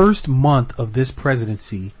the first month of this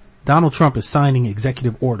presidency, Donald Trump is signing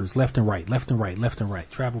executive orders left and right.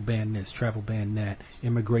 Travel ban this, travel ban that,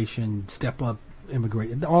 immigration, step up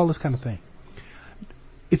immigration, all this kind of thing.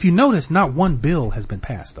 If you notice, not one bill has been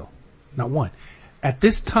passed though. Not one. At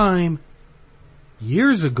this time,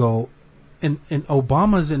 years ago, in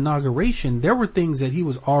Obama's inauguration, there were things that he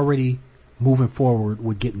was already moving forward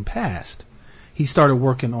with getting passed. He started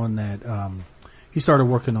working on that,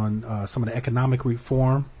 some of the economic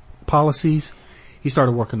reform policies. He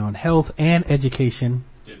started working on health and education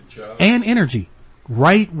and energy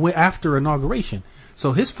right after inauguration.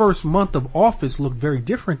 So his first month of office looked very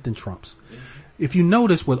different than Trump's. If you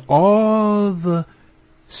notice, with all the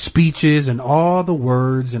speeches and all the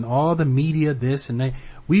words and all the media, this and that,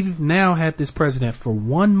 we've now had this president for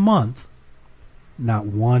 1 month. Not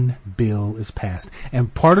one bill is passed.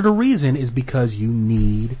 And part of the reason is because you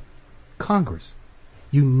need Congress.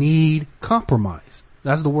 You need compromise.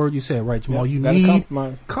 That's the word you said, right, Jamal? Yep, you need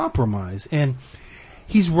compromise. And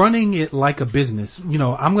he's running it like a business.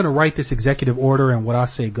 I'm going to write this executive order and what I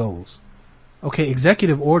say goes. Okay,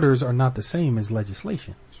 executive orders are not the same as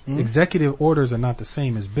legislation. Executive orders are not the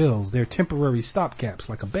same as bills. They're temporary stopgaps,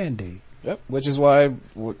 like a Band-Aid. Yep, which is why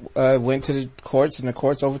I went to the courts and the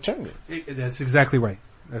courts overturned it. That's exactly right.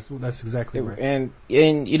 That's exactly right. And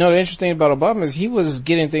you know, the interesting thing about Obama is he was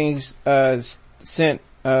getting things, sent,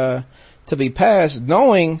 to be passed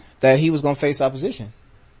knowing that he was going to face opposition.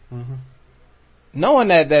 Mm-hmm. Knowing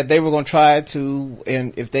that they were going to try to,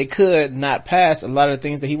 and if they could, not pass a lot of the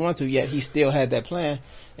things that he wanted to, yet he still had that plan.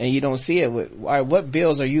 And you don't see it with, all right, what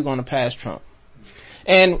bills are you going to pass, Trump?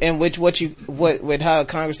 And with how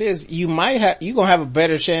Congress is, you're going to have a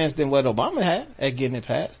better chance than what Obama had at getting it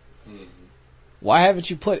passed. Mm-hmm. Why haven't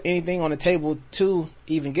you put anything on the table to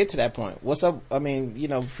even get to that point? What's up? I mean, you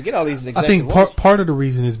know, forget all these executive I think part of the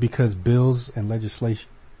reason is because bills and legislation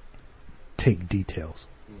take details.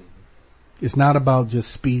 Mm-hmm. It's not about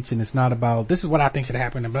just speech, and it's not about, this is what I think should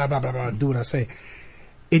happen, and blah, blah, blah, blah, do what I say.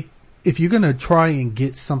 If you're going to try and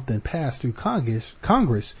get something passed through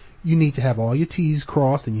Congress, you need to have all your T's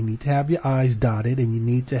crossed, and you need to have your I's dotted, and you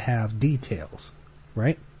need to have details,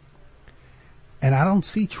 right? And I don't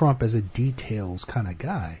see Trump as a details kind of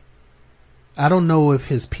guy. I don't know if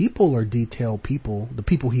his people are detailed people, the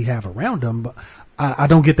people he have around him, but I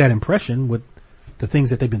don't get that impression with the things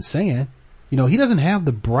that they've been saying. You know, he doesn't have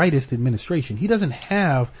the brightest administration. He doesn't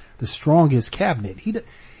have the strongest cabinet.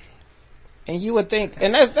 And you would think,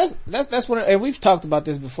 and that's what, and we've talked about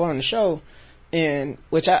this before on the show, in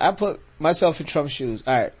which I put myself in Trump's shoes.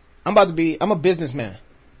 All right, I'm a businessman,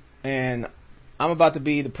 and I'm about to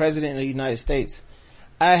be the president of the United States.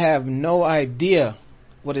 I have no idea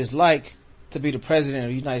what it's like to be the president of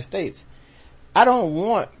the United States. I don't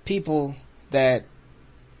want people that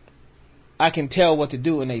I can tell what to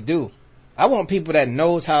do and they do. I want people that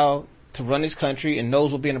knows how to run this country and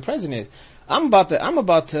knows what being a president is. I'm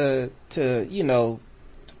about to, you know,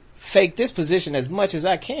 fake this position as much as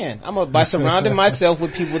I can. By surrounding myself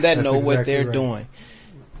with people that know what they're doing.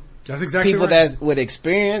 That's exactly people right. that's with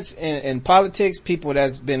experience in politics, people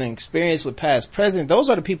that's been experienced with past presidents. Those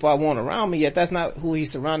are the people I want around me, yet that's not who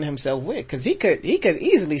he's surrounding himself with. Cause he could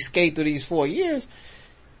easily skate through these 4 years.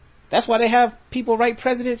 That's why they have people write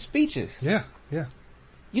president speeches. Yeah, yeah.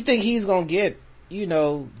 You think he's gonna get, you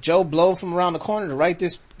know, Joe Blow from around the corner to write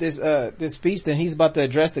this speech that he's about to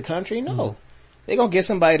address the country? No. Mm-hmm. They're gonna get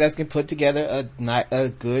somebody that's gonna put together a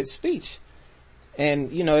good speech.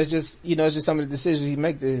 And, you know, it's just some of the decisions he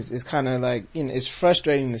makes is kind of like, you know, it's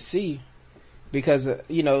frustrating to see because,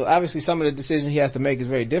 you know, obviously some of the decisions he has to make is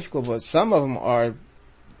very difficult, but some of them are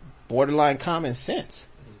borderline common sense,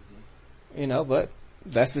 you know, but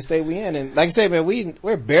that's the state we in. And like I say, man,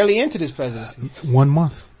 we're barely into this presidency. 1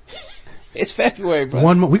 month. It's February, bro.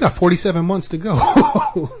 1 month. We got 47 months to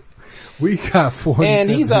go. We got 47 And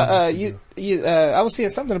he's, months I was seeing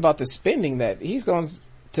something about the spending that he's going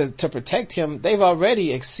to protect him. They've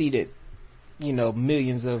already exceeded, you know,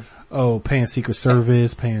 millions of. Oh, paying Secret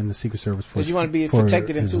Service, paying the Secret Service for. Because you want to be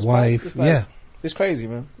protected in two spots. It's like, yeah. It's crazy,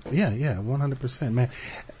 man. Yeah, 100%, man.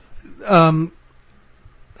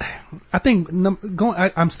 I think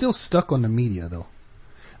I'm still stuck on the media though.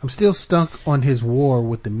 I'm still stuck on his war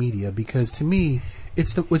with the media because to me,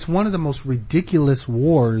 it's one of the most ridiculous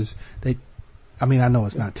wars that, I mean, I know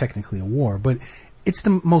it's not technically a war, but it's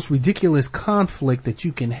the most ridiculous conflict that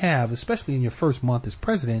you can have, especially in your first month as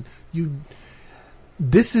president.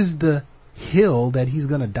 This is the hill that he's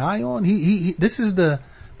gonna die on. This is the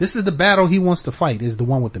battle he wants to fight, is the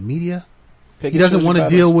one with the media. He doesn't want to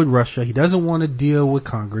deal with Russia. He doesn't want to deal with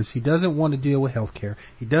Congress. He doesn't want to deal with healthcare.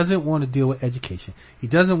 He doesn't want to deal with education. He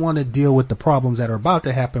doesn't want to deal with the problems that are about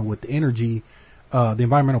to happen with the energy, the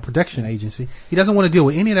Environmental Protection Agency. He doesn't want to deal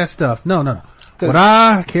with any of that stuff. No. What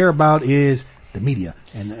I care about is the media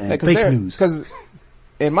and fake news. Because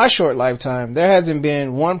in my short lifetime, there hasn't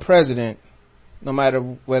been one president, no matter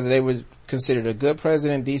whether they were considered a good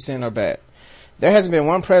president, decent, or bad. There hasn't been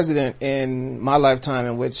one president in my lifetime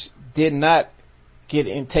in which did not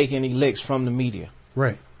take any licks from the media.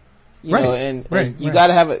 Right. You know, and you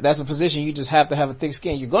gotta have that's a position you just have to have a thick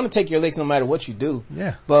skin. You're gonna take your licks no matter what you do.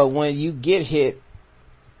 Yeah. But when you get hit,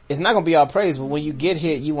 it's not gonna be all praise, but when you get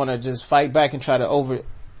hit, you wanna just fight back and try to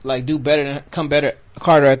do better and come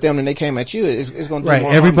harder at them than they came at you. It's gonna do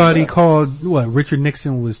more. Everybody called Richard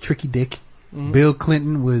Nixon was Tricky Dick. Mm-hmm. Bill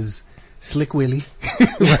Clinton was Slick Willie,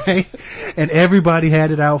 right? And everybody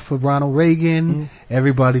had it out for Ronald Reagan. Mm-hmm.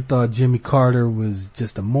 Everybody thought Jimmy Carter was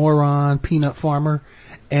just a moron, peanut farmer.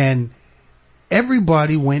 And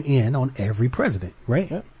everybody went in on every president,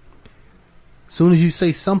 right? Yep. Soon as you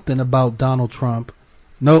say something about Donald Trump,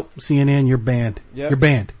 nope, CNN, you're banned. Yep. You're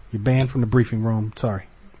banned. You're banned from the briefing room. Sorry.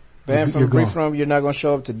 Banned from the briefing room. You're not going to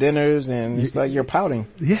show up to dinners, and it's like you're pouting.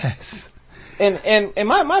 Yes. And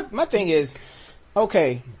my thing is,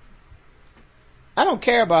 okay, I don't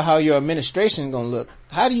care about how your administration is going to look.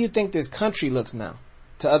 How do you think this country looks now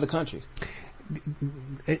to other countries?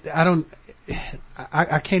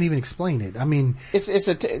 I can't even explain it. I mean,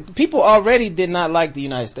 people already did not like the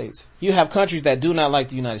United States. You have countries that do not like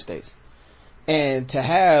the United States. And to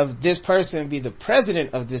have this person be the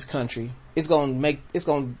president of this country, it's going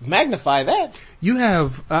to magnify that. You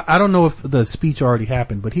have, I don't know if the speech already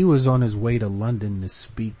happened, but he was on his way to London to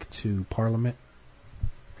speak to Parliament.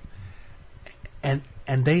 And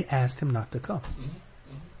they asked him not to come.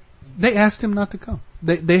 They asked him not to come.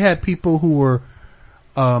 They had people who were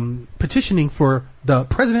petitioning for the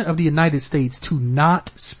President of the United States to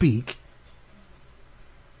not speak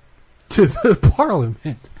to the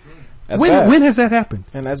Parliament. When has that happened?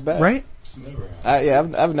 And that's bad. Right?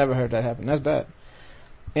 I've never heard that happen. That's bad.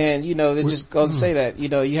 And, it just goes to say that,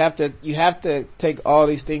 you have to take all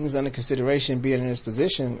these things under consideration. Being in this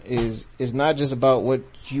position is not just about what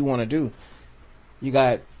you want to do. You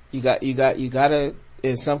gotta,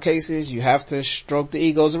 in some cases, you have to stroke the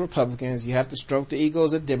egos of Republicans. You have to stroke the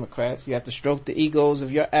egos of Democrats. You have to stroke the egos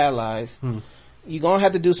of your allies. You're gonna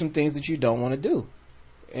have to do some things that you don't want to do.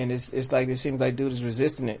 And it's like, it seems like dude is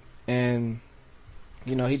resisting it. And,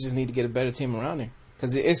 he just need to get a better team around him.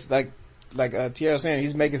 Cause it's like Tierra was saying,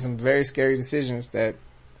 he's making some very scary decisions that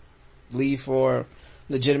lead for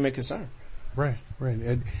legitimate concern. Right.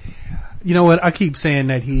 And, you know what? I keep saying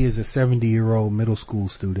that he is a 70-year-old middle school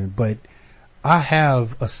student, but I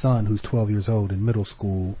have a son who's 12 years old in middle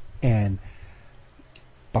school, and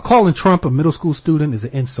by calling Trump a middle school student is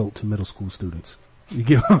an insult to middle school students. You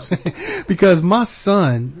get what I'm saying? Because my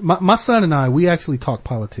son and I, we actually talk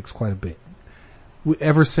politics quite a bit.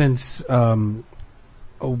 Ever since, Obama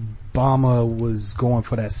was going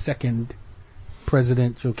for that second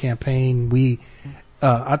presidential campaign,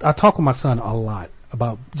 I talk with my son a lot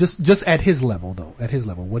about just at his level though,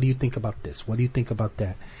 What do you think about this? What do you think about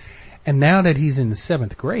that? And now that he's in the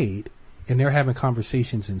 7th grade and they're having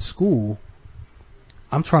conversations in school,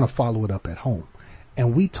 I'm trying to follow it up at home.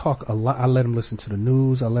 And we talk a lot. I let him listen to the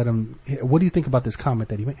news. What do you think about this comment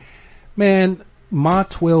that he made? Man, my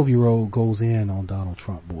 12-year-old goes in on Donald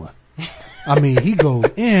Trump, boy. I mean, he goes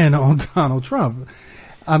in on Donald Trump.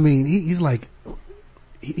 I mean, he's like,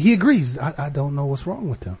 he agrees. I don't know what's wrong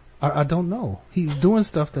with him. I don't know. He's doing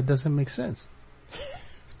stuff that doesn't make sense.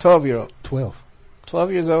 12-year-old.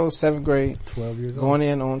 12 years old, 7th grade. 12 years old. Going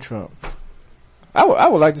in on Trump. I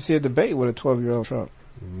would like to see a debate with a 12-year-old Trump.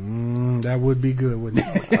 That would be good, wouldn't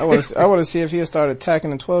it? I want to see if he'll start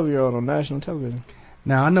attacking a 12-year-old on national television.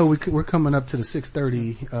 Now, I know we're coming up to the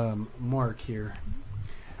 6:30 mark here.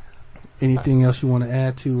 Anything else you want to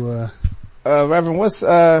add to? Reverend, what's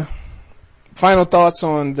final thoughts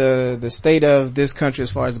on the state of this country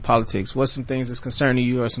as far as the politics? What's some things that's concerning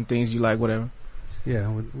you, or some things you like, whatever? Yeah,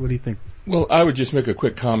 what do you think? Well, I would just make a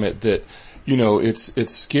quick comment that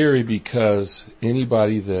it's scary because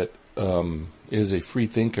anybody that is a free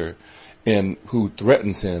thinker and who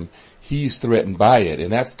threatens him, he's threatened by it,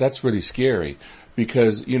 and that's really scary.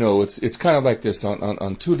 Because, it's kind of like this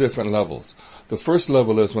on two different levels. The first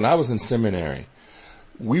level is when I was in seminary,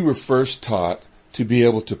 we were first taught to be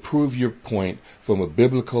able to prove your point from a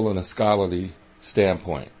biblical and a scholarly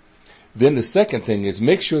standpoint. Then the second thing is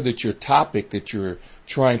make sure that your topic that you're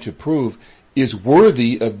trying to prove is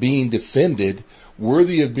worthy of being defended,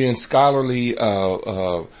 worthy of being scholarly,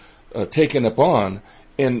 taken up on.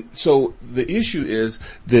 And so the issue is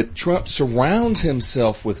that Trump surrounds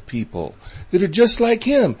himself with people that are just like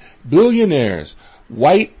him, billionaires,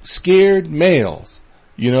 white scared males,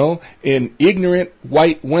 and ignorant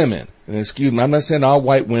white women. And excuse me, I'm not saying all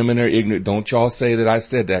white women are ignorant. Don't y'all say that I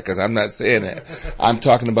said that, because I'm not saying that. I'm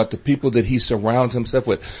talking about the people that he surrounds himself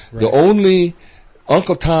with. Right. The only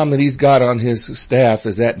Uncle Tom that he's got on his staff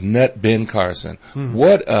is that nut Ben Carson.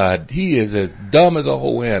 He is as dumb as a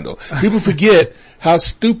hoe handle. People forget how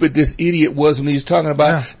stupid this idiot was when he was talking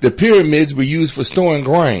about the pyramids were used for storing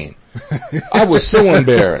grain. I was so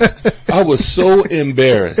embarrassed.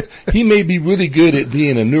 He may be really good at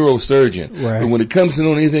being a neurosurgeon, right, but when it comes to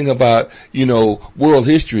knowing anything about, world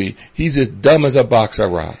history, he's as dumb as a box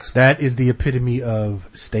of rocks. That is the epitome of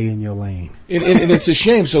stay in your lane. And it's a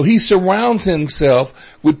shame. So he surrounds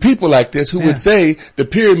himself with people like this who would say the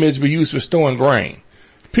pyramids were used for storing grain.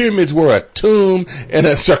 Pyramids were a tomb and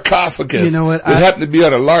a sarcophagus. You know what? It happened to be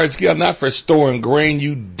on a large scale, not for storing grain,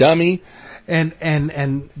 you dummy.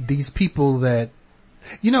 And these people that,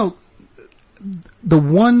 the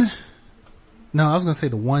one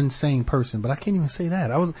sane person, but I can't even say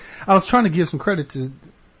that. I was trying to give some credit to,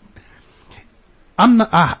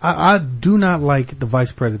 I do not like the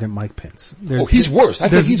Vice President Mike Pence. He's worse. I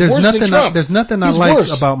think he's worse than Trump. There's nothing I like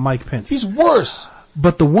about Mike Pence. He's worse.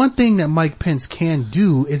 But the one thing that Mike Pence can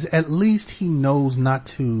do is at least he knows not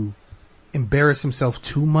to embarrass himself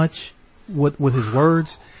too much with his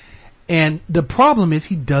words. And the problem is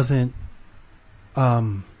he doesn't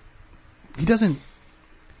talk. He doesn't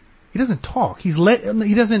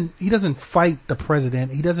fight the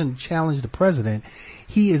president. He doesn't challenge the president.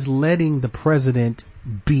 He is letting the president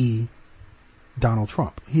be Donald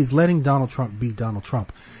Trump. He's letting Donald Trump be Donald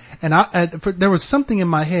Trump. And there was something in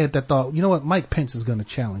my head that thought, you know what, Mike Pence is going to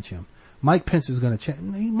challenge him. Mike Pence is going to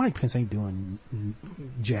Mike Pence ain't doing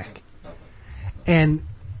jack. And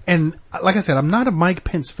like I said, I'm not a Mike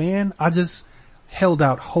Pence fan. I just held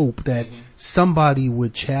out hope that somebody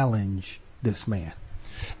would challenge this man.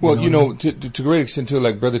 Well, to a great extent too,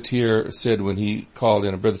 like Brother Tier said when he called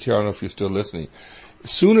in, and Brother Tier, I don't know if you're still listening.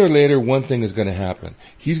 Sooner or later, one thing is going to happen.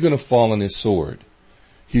 He's going to fall on his sword.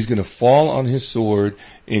 He's going to fall on his sword,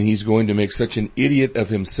 and he's going to make such an idiot of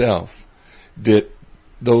himself that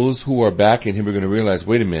those who are backing him are going to realize,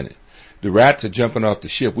 wait a minute, the rats are jumping off the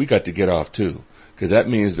ship. We got to get off too, because that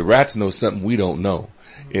means the rats know something we don't know,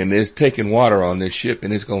 and it's taking water on this ship,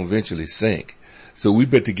 and it's going to eventually sink. So we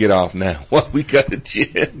better get off now. Well, we got to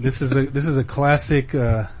jet. This is a classic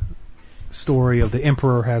story of the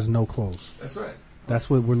emperor has no clothes. That's right. That's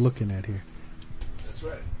what we're looking at here. That's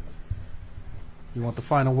right. You want the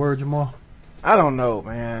final word, Jamal? I don't know,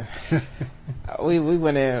 man. we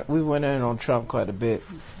went in on Trump quite a bit.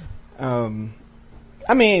 I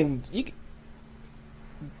mean,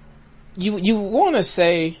 you want to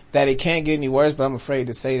say that it can't get any worse, but I'm afraid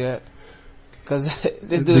to say that. Cause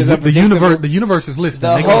this dude is unpredictable. The universe is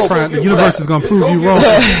listening. The universe is going to prove you wrong.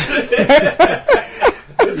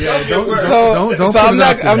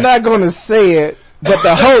 I'm not going to say it, but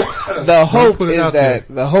the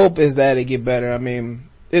hope is that it get better. I mean,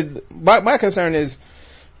 my concern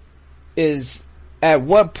is at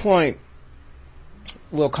what point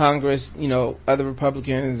will Congress, other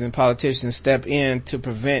Republicans and politicians step in to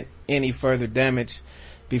prevent any further damage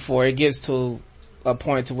before it gets to a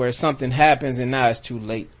point to where something happens and now it's too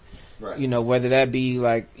late. Right. Whether that be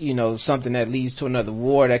like, something that leads to another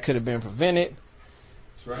war that could have been prevented.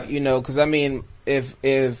 That's right. Cause I mean,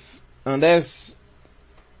 unless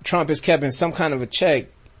Trump is kept in some kind of a check,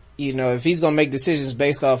 if he's going to make decisions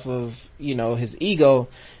based off of, his ego,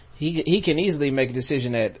 he can easily make a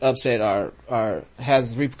decision that upset or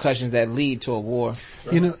has repercussions that lead to a war.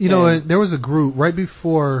 Right. There was a group right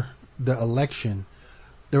before the election.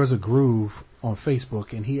 There was a groove on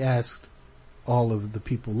Facebook, and he asked all of the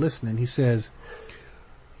people listening, he says,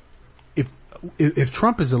 if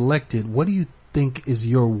Trump is elected, what do you think is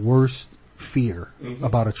your worst fear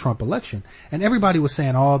about a Trump election? And everybody was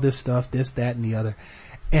saying all this stuff, this, that, and the other.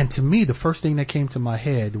 And to me, the first thing that came to my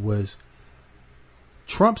head was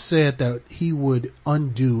Trump said that he would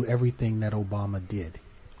undo everything that Obama did,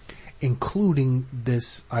 including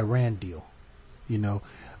this Iran deal.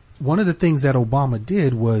 One of the things that Obama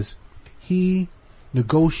did was he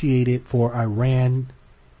negotiated for Iran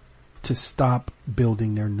to stop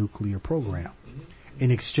building their nuclear program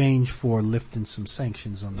in exchange for lifting some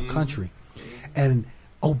sanctions on the country. And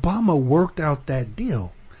Obama worked out that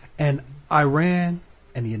deal. And Iran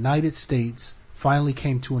and the United States finally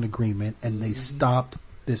came to an agreement, and they stopped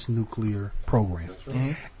this nuclear program. That's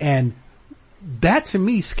right. And that to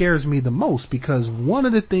me scares me the most, because one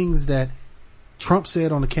of the things that Trump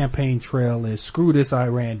said on the campaign trail is screw this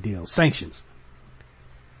Iran deal, sanctions.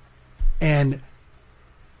 And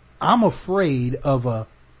I'm afraid of a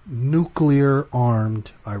nuclear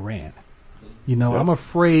armed Iran. I'm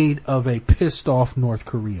afraid of a pissed off North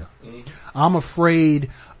Korea. I'm afraid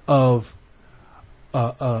of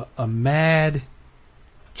a mad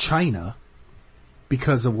China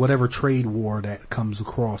because of whatever trade war that comes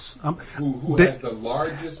across. Who has the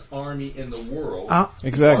largest army in the world.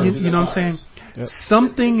 Exactly. You know what I'm saying? Yep.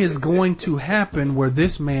 Something is going to happen where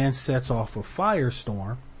this man sets off a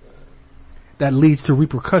firestorm that leads to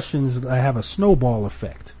repercussions that have a snowball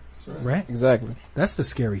effect. Right? Exactly. That's the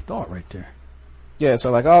scary thought right there. Yeah,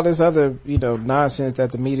 so like all this other, nonsense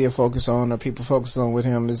that the media focus on or people focus on with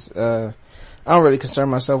him is, I don't really concern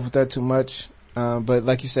myself with that too much. But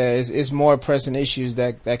like you said, it's more pressing issues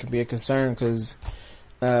that can be a concern, because,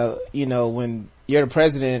 when you're the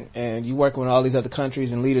president and you work with all these other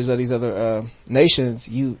countries and leaders of these other, nations,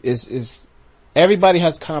 everybody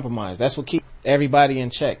has to compromise. That's what keeps everybody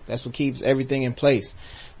in check. That's what keeps everything in place.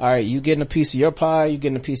 All right, you getting a piece of your pie, you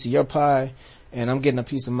getting a piece of your pie, and I'm getting a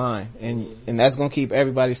piece of mine. And that's going to keep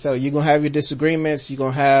everybody settled. You're going to have your disagreements. You're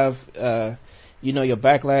going to have, your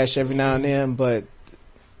backlash every now and then, but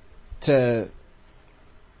to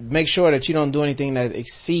make sure that you don't do anything that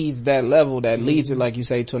exceeds that level that leads it, like you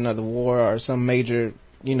say, to another war or some major,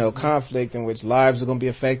 conflict in which lives are going to be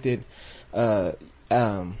affected,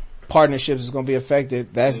 partnerships is going to be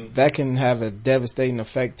affected, that can have a devastating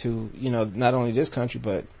effect to, you know, not only this country,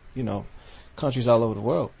 but, you know, countries all over the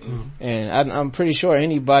world. And I'm pretty sure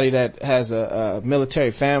anybody that has a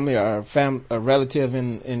military family or a relative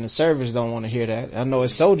in the service don't want to hear that. I know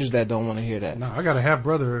it's soldiers that don't want to hear that. No, I got a half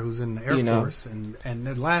brother who's in the Air Force, and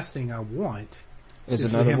the last thing I want is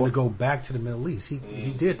for him to go back to the Middle East.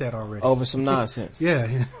 He did that already. Over some nonsense.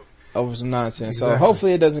 Yeah. Over some nonsense. Exactly. So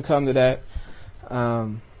hopefully it doesn't come to that.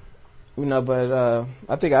 You know, but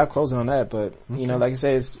I think I'll close on that. But you know, like I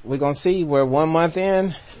said, we're gonna see. We're 1 month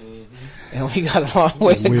in, and we got a long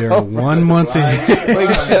way to go. We're 1 month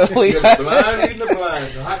in. we got blind leading the blind.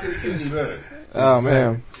 So how can it get any better? Oh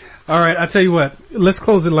man! All right, I tell you what. Let's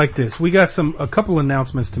close it like this. We got a couple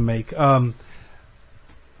announcements to make.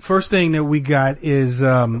 First thing that we got is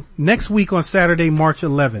next week on Saturday, March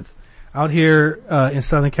 11th, out here in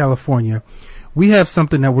Southern California, we have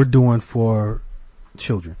something that we're doing for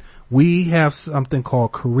children. We have something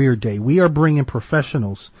called Career Day. We are bringing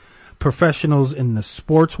professionals in the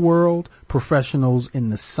sports world, professionals in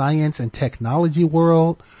the science and technology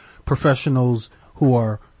world, professionals who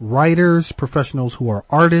are writers, professionals who are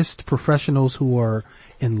artists, professionals who are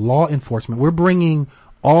in law enforcement. We're bringing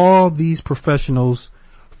all these professionals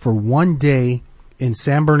for one day in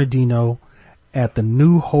San Bernardino at the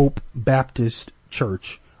New Hope Baptist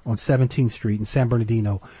Church on 17th Street in San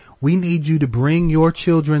Bernardino. We need you to bring your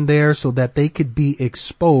children there so that they could be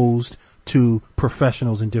exposed to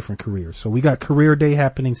professionals in different careers. So we got Career Day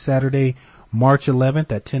happening Saturday, March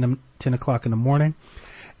 11th at 10 o'clock in the morning.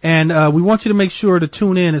 And we want you to make sure to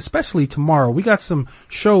tune in, especially tomorrow. We got some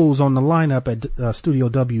shows on the lineup at Studio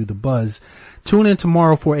W, The Buzz. Tune in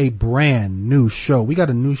tomorrow for a brand new show. We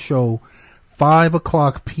got a new show, 5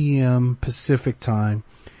 o'clock p.m. Pacific time.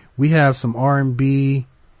 We have some R&B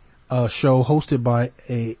show hosted by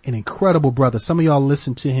an incredible brother. Some of y'all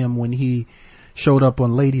listened to him when he showed up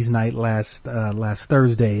on Ladies Night last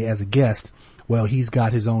Thursday as a guest. Well, he's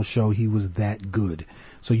got his own show. He was that good.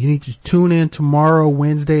 So you need to tune in tomorrow,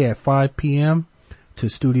 Wednesday at 5 p.m. to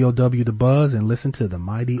Studio W, The Buzz, and listen to the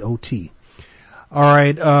Mighty OT. All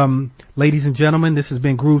right, ladies and gentlemen, this has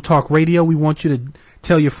been Groove Talk Radio. We want you to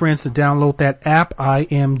tell your friends to download that app,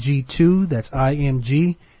 IMG2. That's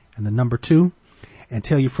IMG and the number 2. And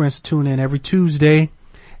tell your friends to tune in every Tuesday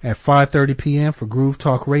at 5:30 p.m. for Groove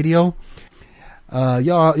Talk Radio.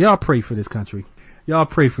 Y'all pray for this country. Y'all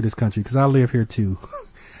pray for this country because I live here too.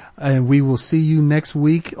 And we will see you next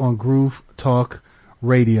week on Groove Talk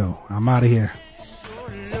Radio. I'm out of here.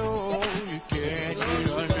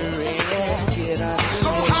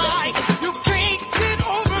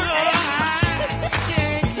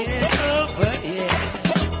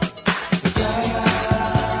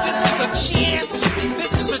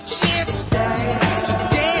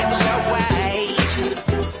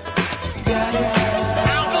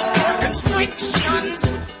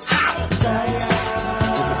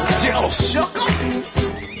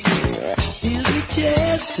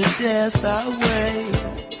 To dance our way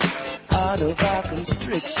out of our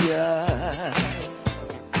constriction.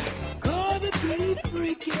 Gonna be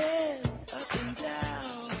freaking.